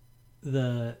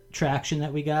the traction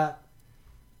that we got,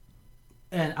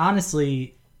 and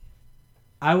honestly,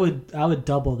 I would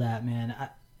double that, man.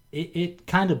 It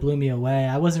kind of blew me away.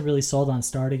 I wasn't really sold on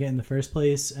starting it in the first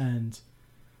place, and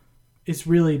it's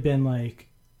really been like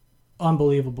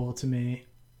unbelievable to me.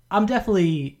 I'm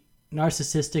definitely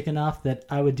narcissistic enough that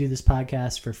I would do this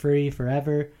podcast for free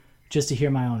forever just to hear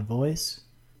my own voice.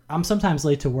 I'm sometimes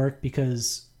late to work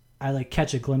because I like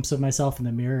catch a glimpse of myself in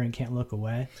the mirror and can't look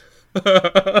away.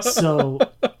 So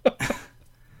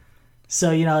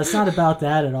you know, it's not about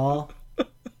that at all.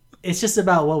 It's just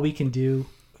about what we can do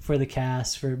for the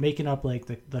cast, for making up like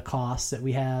the costs that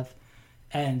we have,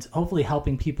 and hopefully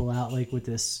helping people out like with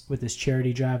this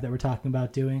charity drive that we're talking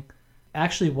about doing.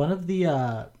 Actually, one of the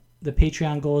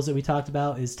Patreon goals that we talked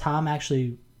about is Tom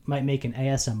actually might make an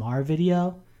ASMR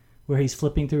video where he's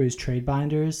flipping through his trade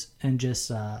binders and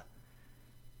just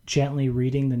gently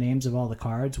reading the names of all the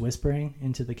cards, whispering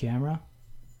into the camera.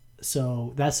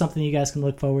 So that's something you guys can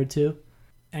look forward to.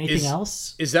 Anything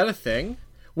else? Is that a thing?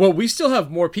 Well, we still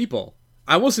have more people.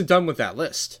 I wasn't done with that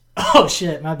list. Oh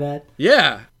shit, my bad.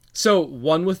 Yeah. So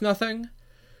One With Nothing,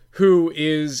 who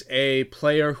is a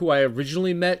player who I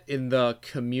originally met in the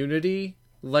Community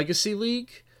Legacy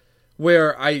League,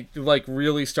 where I like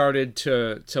really started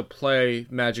to play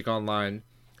Magic Online,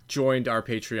 joined our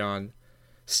Patreon.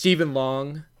 Stephen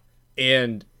Long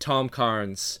and Tom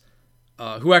Carnes,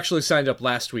 who actually signed up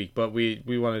last week, but we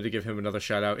wanted to give him another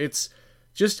shout out. It's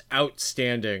just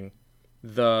outstanding,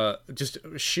 the just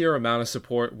sheer amount of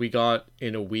support we got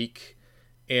in a week,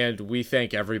 and we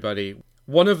thank everybody.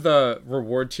 One of the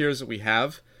reward tiers that we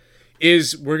have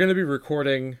is we're going to be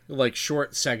recording like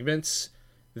short segments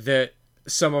that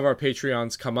some of our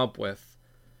Patreons come up with.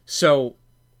 So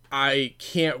I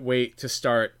can't wait to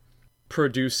start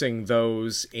producing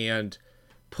those and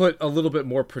put a little bit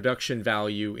more production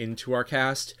value into our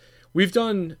cast. We've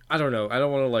done, I don't know, I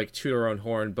don't want to like toot our own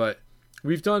horn, but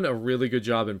we've done a really good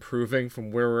job improving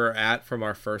from where we're at from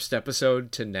our first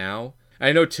episode to now.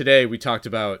 I know today we talked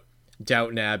about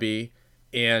Downton Abbey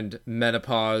and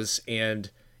menopause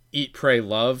and Eat, Pray,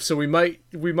 Love. So we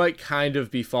might kind of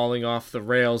be falling off the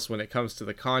rails when it comes to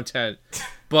the content,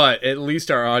 but at least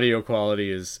our audio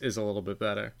quality is a little bit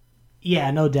better.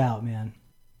 Yeah, no doubt, man.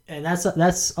 And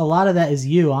that's a lot of that is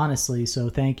you, honestly. So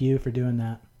thank you for doing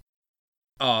that.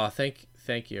 Oh, thank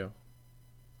you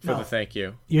for the thank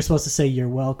you. You're supposed to say you're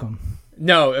welcome.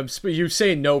 No, you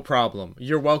say no problem.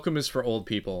 Your welcome is for old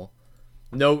people.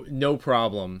 No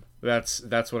problem.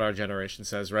 That's what our generation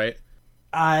says, right?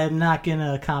 I'm not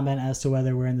gonna comment as to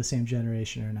whether we're in the same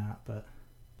generation or not, but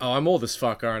oh, I'm old as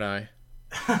fuck, aren't I?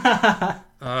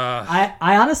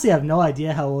 I honestly have no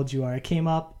idea how old you are. It came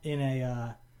up in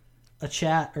a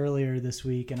chat earlier this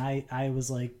week, and I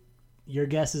was like, your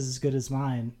guess is as good as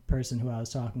mine. Person who I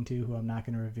was talking to, who I'm not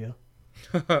going to reveal.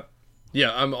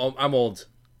 Yeah, I'm old.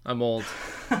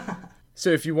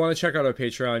 So if you want to check out our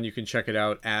Patreon, you can check it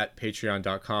out at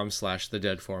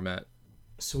patreon.com/thedeadformat.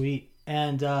 Sweet.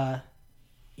 And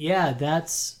yeah,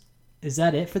 is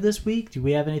that it for this week? Do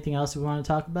we have anything else we want to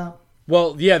talk about?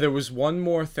 Well, yeah, there was one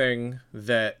more thing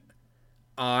that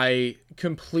I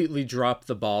completely dropped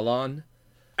the ball on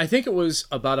I think it was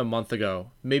about a month ago,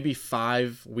 maybe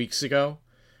 5 weeks ago,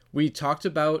 we talked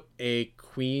about a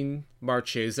Queen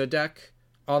Marchesa deck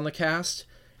on the cast,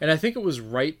 and I think it was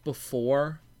right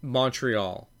before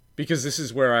Montreal, because this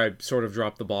is where I sort of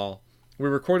dropped the ball. We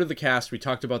recorded the cast, we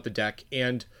talked about the deck,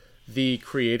 and the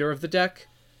creator of the deck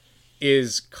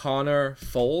is Connor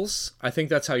Foles. I think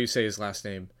that's how you say his last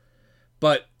name.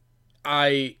 But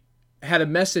I had a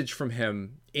message from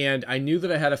him, and I knew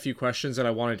that I had a few questions that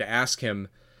I wanted to ask him,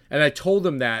 and I told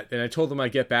him that, and I told him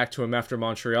I'd get back to him after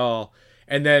Montreal,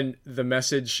 and then the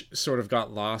message sort of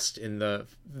got lost in the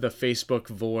Facebook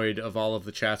void of all of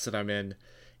the chats that I'm in,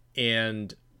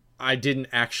 and I didn't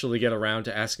actually get around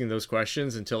to asking those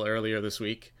questions until earlier this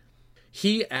week.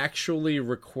 He actually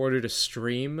recorded a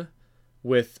stream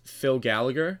with Phil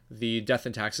Gallagher, the Death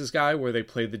and Taxes guy, where they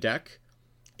played the deck,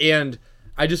 and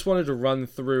I just wanted to run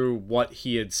through what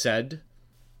he had said.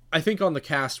 I think on the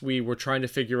cast we were trying to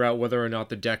figure out whether or not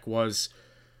the deck was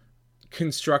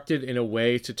constructed in a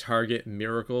way to target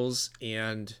Miracles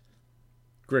and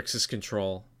Grixis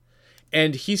Control.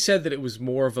 And he said that it was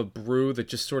more of a brew that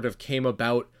just sort of came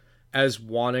about as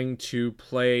wanting to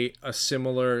play a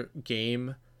similar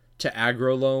game to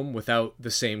Agrolome without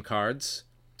the same cards.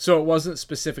 So it wasn't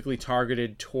specifically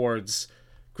targeted towards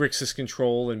Grixis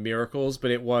Control and Miracles,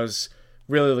 but it was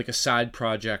really like a side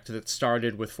project that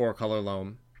started with 4-color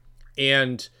Loam.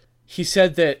 And he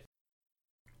said that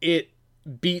it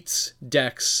beats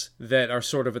decks that are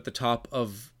sort of at the top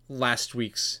of last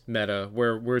week's meta,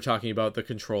 where we're talking about the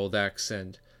control decks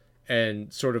and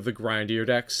sort of the grindier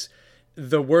decks.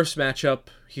 The worst matchup,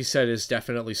 he said, is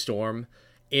definitely Storm,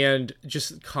 and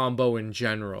just combo in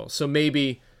general. So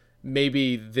maybe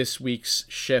this week's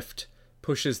shift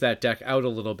pushes that deck out a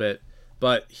little bit,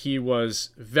 but he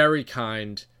was very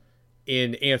kind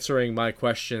in answering my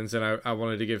questions, and I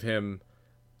wanted to give him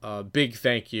a big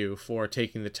thank you for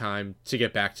taking the time to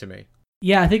get back to me.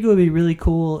 Yeah, I think it would be really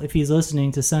cool if he's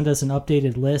listening to send us an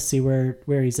updated list, see where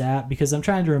he's at, because I'm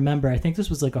trying to remember. I think this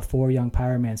was like a 4 Young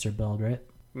Pyromancer build, right?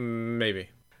 Maybe.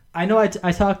 I know I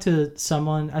talked to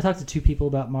someone. I talked to 2 people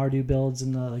about Mardu builds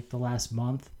in the last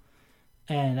month,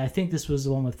 and I think this was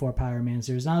the one with 4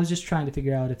 Pyromancers. And I was just trying to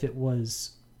figure out if it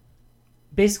was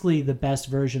basically the best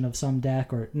version of some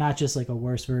deck, or not just like a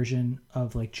worse version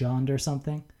of like Jund or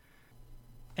something.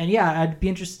 And yeah, I'd be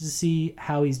interested to see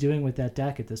how he's doing with that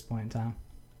deck at this point in time.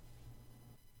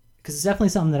 Because it's definitely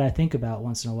something that I think about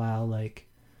once in a while, like,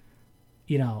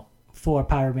 4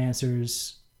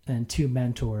 Pyromancers and 2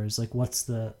 Mentors. Like, what's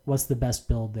the best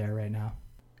build there right now?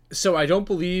 So I don't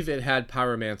believe it had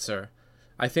Pyromancer.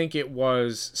 I think it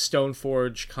was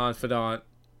Stoneforge, Confidant,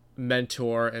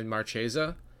 Mentor, and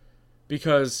Marchesa.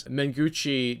 Because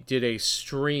Mengucci did a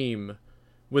stream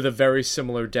with a very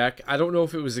similar deck. I don't know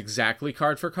if it was exactly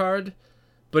card for card,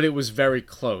 but it was very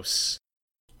close.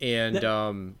 And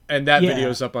that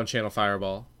video's up on Channel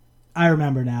Fireball. I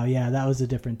remember now. Yeah, that was a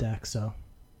different deck, so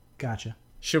gotcha.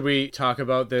 Should we talk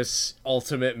about this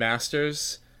Ultimate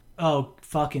Masters? Oh,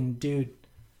 fucking dude.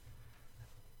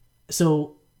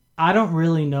 So, I don't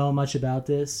really know much about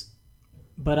this,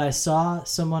 but I saw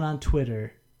someone on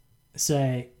Twitter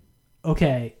say,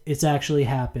 okay, it's actually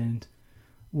happened.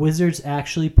 Wizards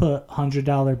actually put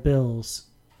 $100 bills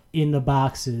in the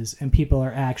boxes, and people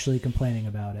are actually complaining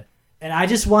about it. And I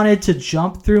just wanted to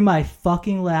jump through my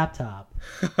fucking laptop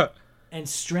and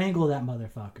strangle that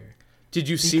motherfucker. Did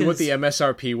you see what the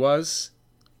MSRP was?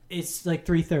 It's like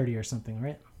 $330 or something,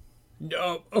 right?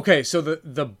 No. Okay, so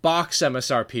the box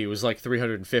MSRP was like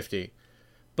 $350,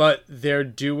 but they're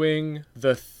doing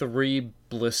the 3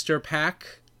 blister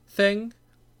pack thing,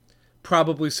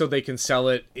 probably so they can sell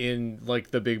it in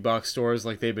like the big box stores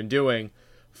like they've been doing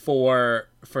for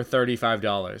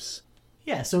 $35.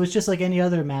 Yeah, so it's just like any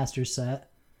other master set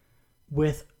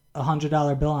with a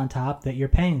 $100 bill on top that you're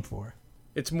paying for.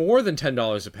 It's more than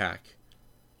 $10 a pack.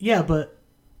 Yeah, but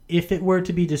if it were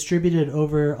to be distributed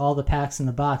over all the packs in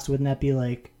the box, wouldn't that be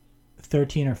like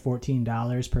 $13 or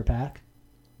 $14 per pack?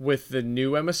 With the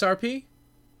new MSRP?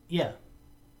 Yeah.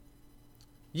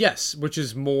 Yes, which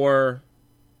is more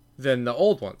than the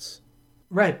old ones.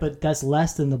 Right, but that's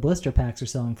less than the blister packs are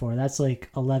selling for. That's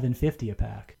like $11.50 a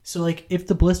pack. So like if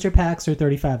the blister packs are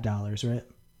 $35, right?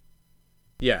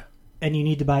 Yeah. And you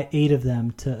need to buy 8 of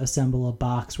them to assemble a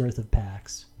box worth of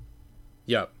packs.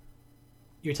 Yep.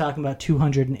 You're talking about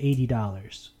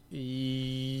 $280.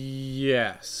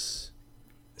 Yes.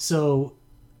 So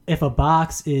if a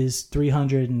box is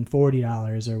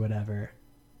 $340 or whatever,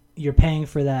 you're paying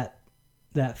for that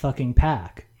fucking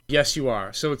pack. Yes, you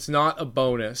are. So it's not a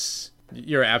bonus.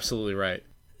 You're absolutely right.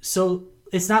 So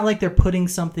it's not like they're putting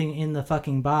something in the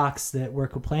fucking box that we're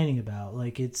complaining about.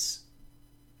 Like it's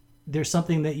there's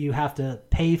something that you have to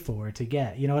pay for to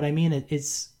get. You know what I mean?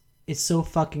 It's so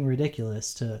fucking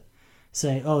ridiculous to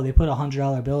say, oh, they put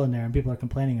 $100 bill in there and people are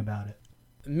complaining about it.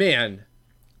 Man,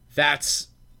 that's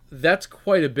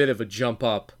quite a bit of a jump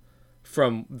up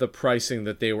from the pricing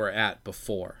that they were at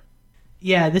before.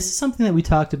 Yeah, this is something that we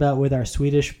talked about with our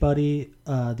Swedish buddy,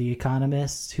 the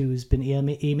Economist, who's been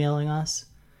emailing us,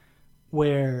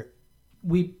 where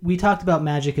we talked about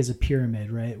Magic as a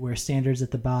pyramid, right? Where Standard's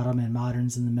at the bottom and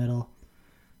Modern's in the middle.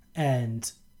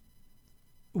 And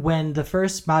when the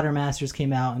first Modern Masters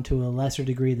came out, and to a lesser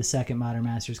degree the second Modern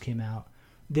Masters came out,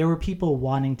 there were people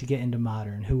wanting to get into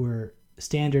Modern who were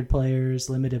Standard players,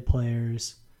 limited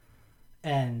players,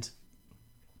 and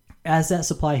as that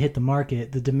supply hit the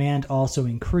market, the demand also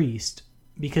increased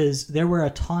because there were a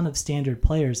ton of Standard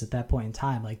players at that point in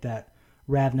time, like that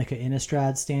Ravnica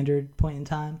Innistrad Standard point in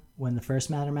time when the first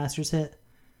Modern Masters hit.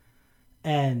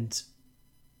 And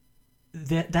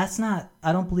that's not,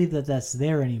 I don't believe that that's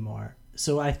there anymore.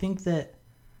 So I think that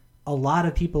a lot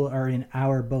of people are in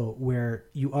our boat where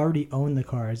you already own the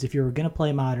cards. If you were going to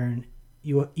play Modern,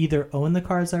 you either own the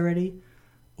cards already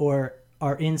or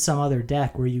are in some other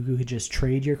deck where you could just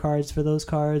trade your cards for those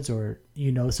cards, or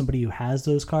you know somebody who has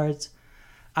those cards.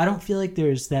 I don't feel like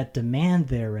there's that demand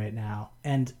there right now.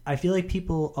 And I feel like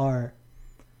people are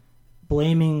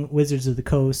blaming Wizards of the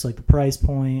Coast, like the price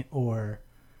point, or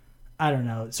I don't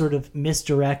know, sort of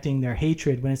misdirecting their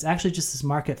hatred when it's actually just this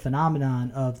market phenomenon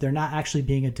of there not actually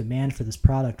being a demand for this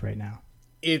product right now.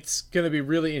 It's going to be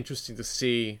really interesting to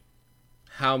see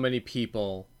how many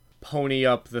people pony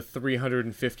up the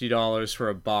 $350 for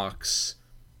a box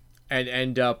and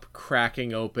end up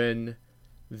cracking open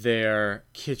their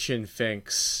Kitchen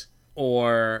Finks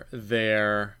or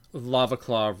their Lava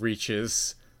Claw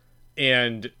Reaches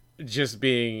and just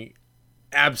being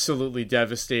absolutely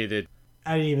devastated.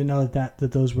 I didn't even know that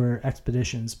those were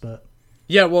expeditions, but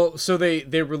yeah, well, so they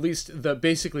released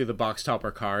basically the box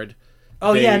topper card.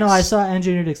 Oh yeah, no, I saw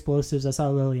Engineered Explosives, I saw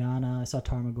Liliana, I saw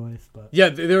Tarmogoyf, but yeah,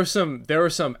 there were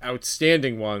some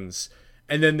outstanding ones,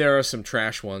 and then there are some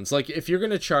trash ones. Like if you're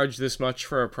gonna charge this much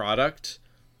for a product,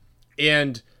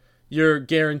 and you're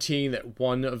guaranteeing that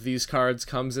one of these cards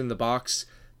comes in the box,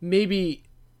 maybe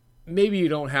you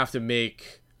don't have to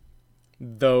make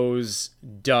those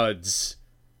duds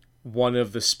one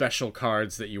of the special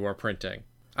cards that you are printing.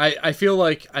 I feel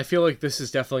like this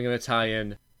is definitely going to tie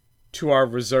in to our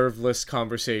reserve list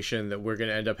conversation that we're going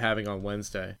to end up having on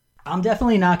Wednesday. I'm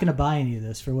definitely not going to buy any of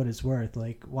this for what it's worth.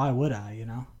 Like, why would I, you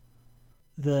know?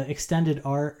 The extended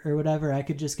art or whatever, I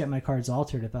could just get my cards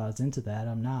altered if I was into that.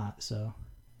 I'm not, so.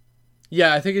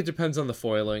 Yeah, I think it depends on the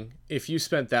foiling. If you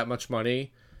spent that much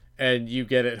money and you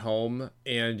get it home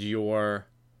and your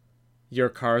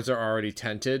cards are already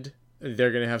tinted,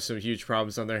 they're going to have some huge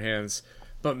problems on their hands.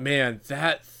 But man,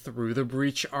 that Through the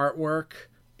Breach artwork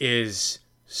is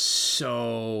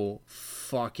so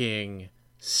fucking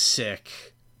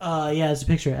sick. Yeah, it's a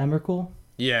picture of Emrakul.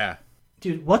 Yeah.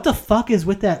 Dude, what the fuck is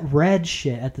with that red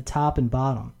shit at the top and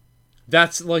bottom?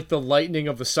 That's like the lightning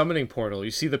of the summoning portal. You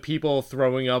see the people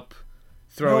throwing up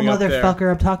No, up there.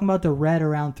 motherfucker, I'm talking about the red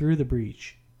around Through the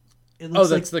Breach. It Oh, looks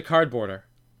that's the card border.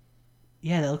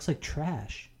 Yeah, that looks like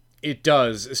trash. It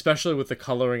does, especially with the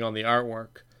coloring on the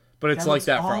artwork. But it's like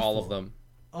that for all of them.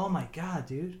 Oh my god,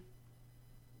 dude.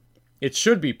 It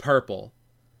should be purple.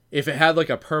 If it had like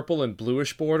a purple and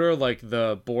bluish border, like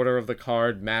the border of the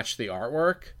card matched the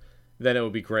artwork, then it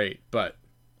would be great. But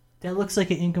that looks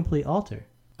like an incomplete altar.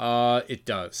 It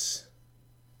does.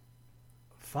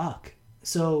 Fuck.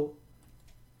 So,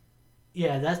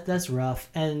 yeah, that's rough.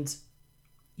 And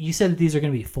you said that these are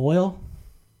going to be foil?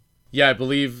 Yeah, I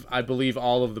believe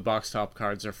all of the box top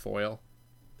cards are foil.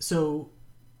 So,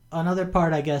 another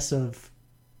part, I guess, of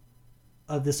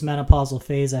this menopausal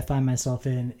phase I find myself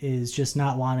in is just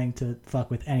not wanting to fuck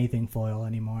with anything foil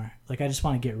anymore. Like, I just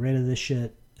want to get rid of this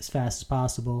shit as fast as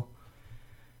possible.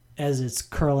 As it's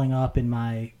curling up in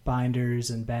my binders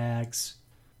and bags,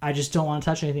 I just don't want to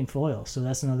touch anything foil. So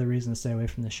that's another reason to stay away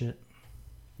from this shit.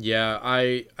 Yeah,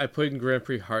 I played in Grand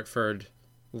Prix Hartford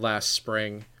last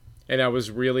spring, and I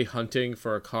was really hunting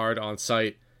for a card on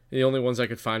site, and the only ones I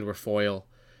could find were foil.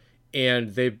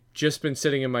 And they've just been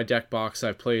sitting in my deck box.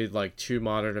 I've played like 2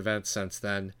 modern events since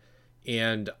then,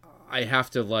 and I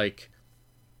have to like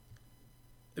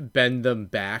bend them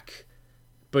back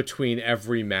between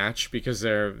every match because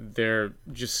they're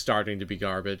just starting to be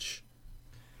garbage.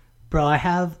 Bro, I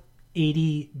have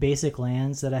 80 basic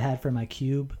lands that I had for my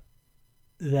cube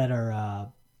that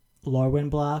are Lorwyn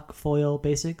block foil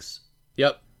basics.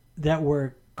 Yep. That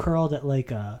were curled at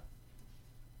like a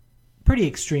pretty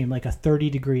extreme, like a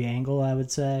 30-degree angle, I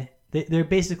would say. They're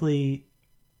basically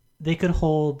they could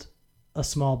hold a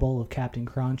small bowl of Captain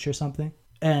Crunch or something.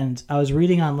 And I was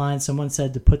reading online, someone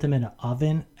said to put them in an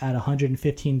oven at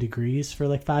 115 degrees for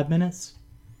like 5 minutes.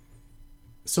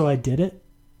 So I did it.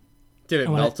 Did it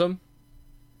melt them?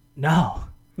 No.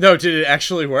 No, did it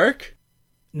actually work?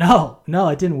 No,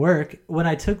 it didn't work. When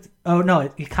I took... Oh, no,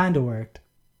 it kind of worked.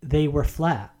 They were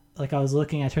flat. Like I was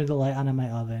looking, I turned the light on in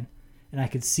my oven, and I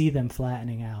could see them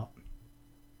flattening out.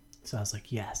 So I was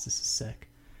like, yes, this is sick.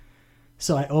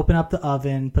 So I open up the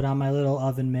oven, put on my little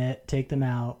oven mitt, take them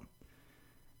out,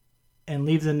 and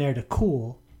leave them there to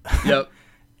cool. Yep.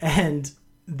 And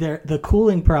the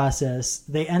cooling process,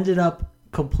 they ended up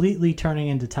completely turning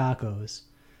into tacos.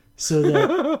 So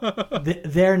that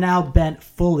they're now bent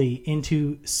fully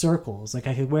into circles. Like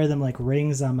I could wear them like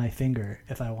rings on my finger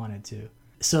if I wanted to.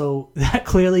 So that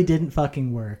clearly didn't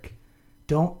fucking work.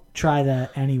 Don't try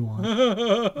that, anyone.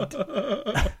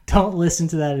 Don't listen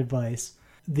to that advice.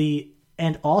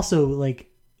 And also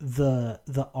like the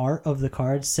art of the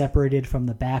card separated from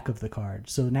the back of the card.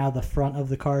 So now the front of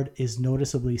the card is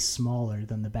noticeably smaller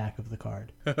than the back of the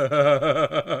card.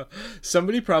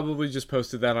 Somebody probably just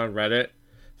posted that on Reddit,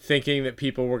 thinking that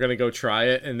people were going to go try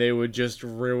it and they would just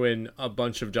ruin a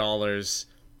bunch of dollars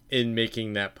in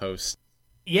making that post.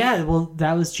 Yeah, well,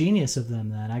 that was genius of them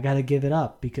then. I got to give it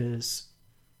up because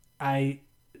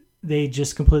they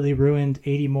just completely ruined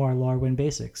 80 more Lorwyn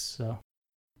basics. So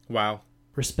wow.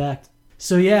 Respect.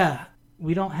 So yeah,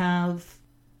 we don't have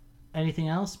anything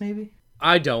else maybe?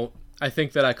 I don't. I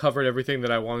think that I covered everything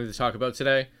that I wanted to talk about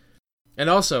today. And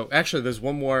also, actually, there's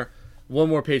one more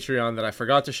Patreon that I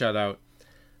forgot to shout out.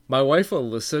 My wife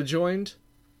Alyssa joined,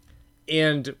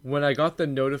 and when I got the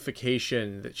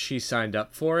notification that she signed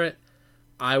up for it,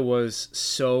 I was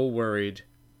so worried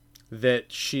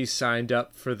that she signed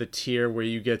up for the tier where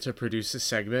you get to produce a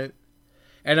segment.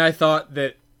 And I thought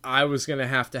that I was going to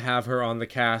have her on the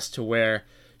cast to where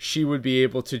she would be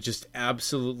able to just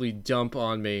absolutely dump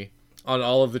on me on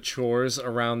all of the chores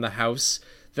around the house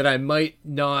that I might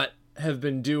not have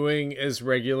been doing as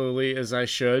regularly as I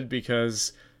should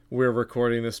because we're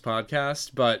recording this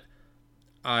podcast. But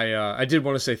I did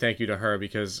want to say thank you to her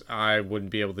because I wouldn't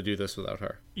be able to do this without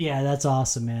her. Yeah, that's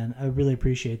awesome, man. I really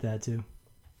appreciate that too.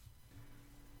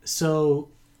 So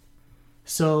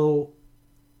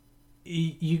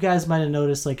you guys might have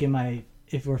noticed, like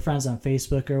if we're friends on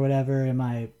Facebook or whatever, in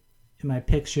my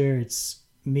picture, it's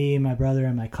me, my brother,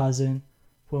 and my cousin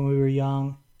when we were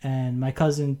young. And my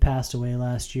cousin passed away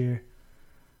last year.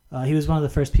 He was one of the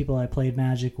first people I played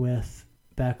Magic with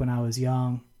back when I was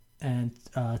young. And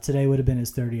today would have been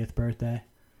his 30th birthday.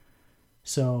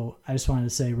 So I just wanted to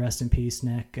say rest in peace,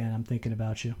 Nick, and I'm thinking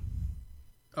about you.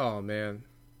 Oh, man.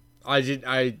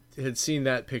 I had seen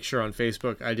that picture on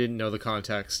Facebook. I didn't know the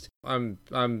context. I'm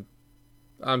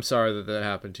sorry that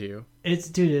happened to you.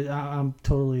 I'm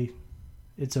totally,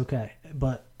 it's okay.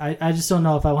 But I just don't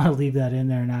know if I want to leave that in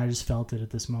there, and I just felt it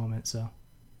at this moment, so.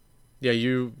 Yeah,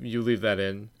 you leave that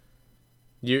in.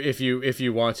 If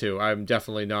you want to. I'm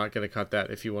definitely not going to cut that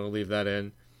if you want to leave that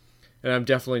in. And I'm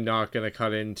definitely not going to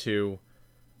cut into...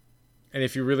 And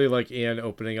if you really like Ian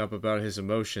opening up about his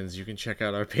emotions, you can check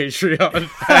out our Patreon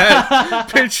at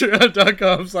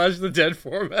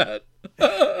patreon.com/thedeadformat.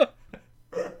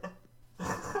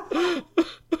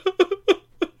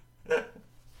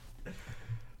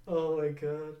 Oh my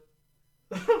god.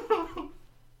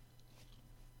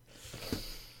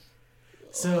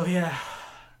 So yeah.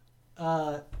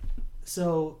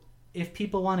 So if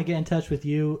people want to get in touch with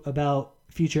you about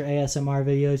future ASMR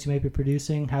videos you may be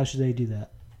producing, how should they do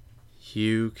that?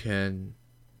 You can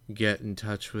get in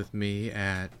touch with me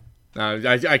at...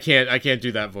 I can't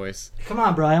do that voice. Come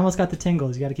on, bro. I almost got the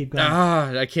tingles. You got to keep going.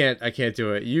 I can't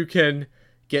do it. You can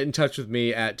get in touch with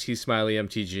me at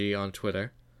tsmileymtg on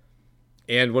Twitter.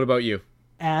 And what about you?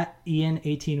 At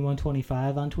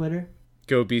Ian18125 on Twitter.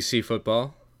 Go BC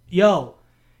football. Yo,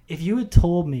 if you had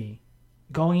told me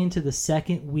going into the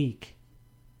second week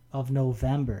of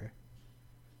November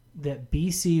that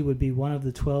BC would be one of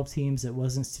the 12 teams that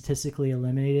wasn't statistically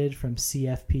eliminated from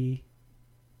CFP,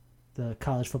 the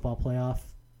college football playoff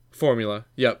formula.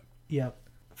 Yep.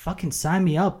 Fucking sign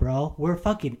me up, bro. We're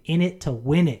fucking in it to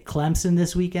win it. Clemson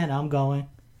this weekend. I'm going.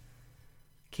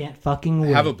 Can't fucking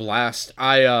wait. Have a blast.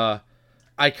 I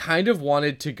kind of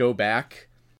wanted to go back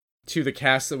to the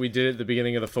cast that we did at the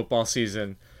beginning of the football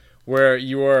season where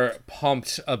you were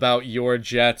pumped about your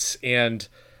Jets, and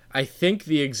I think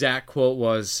the exact quote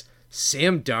was,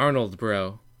 Sam Darnold,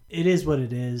 bro. It is what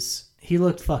it is. He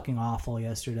looked fucking awful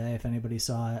yesterday, if anybody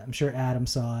saw it. I'm sure Adam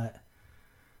saw it.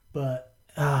 But,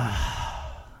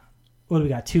 what do we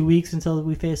got, 2 weeks until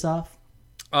we face off?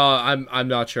 I'm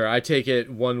not sure. I take it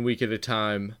 1 week at a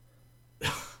time.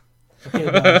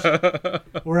 Okay, guys.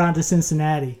 We're on to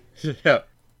Cincinnati. Yeah.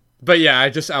 But yeah,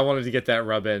 I wanted to get that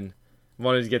rub in.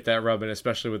 Wanted to get that rub in,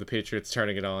 especially with the Patriots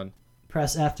turning it on.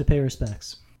 Press F to pay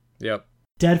respects. Yep.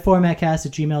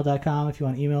 Deadformatcast@gmail.com if you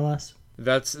want to email us.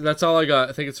 That's all I got.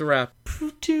 I think it's a wrap.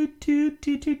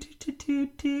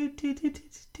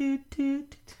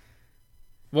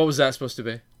 What was that supposed to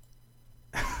be?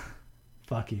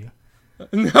 Fuck you.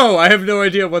 No, I have no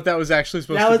idea what that was actually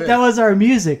supposed to be. That was our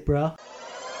music, bro.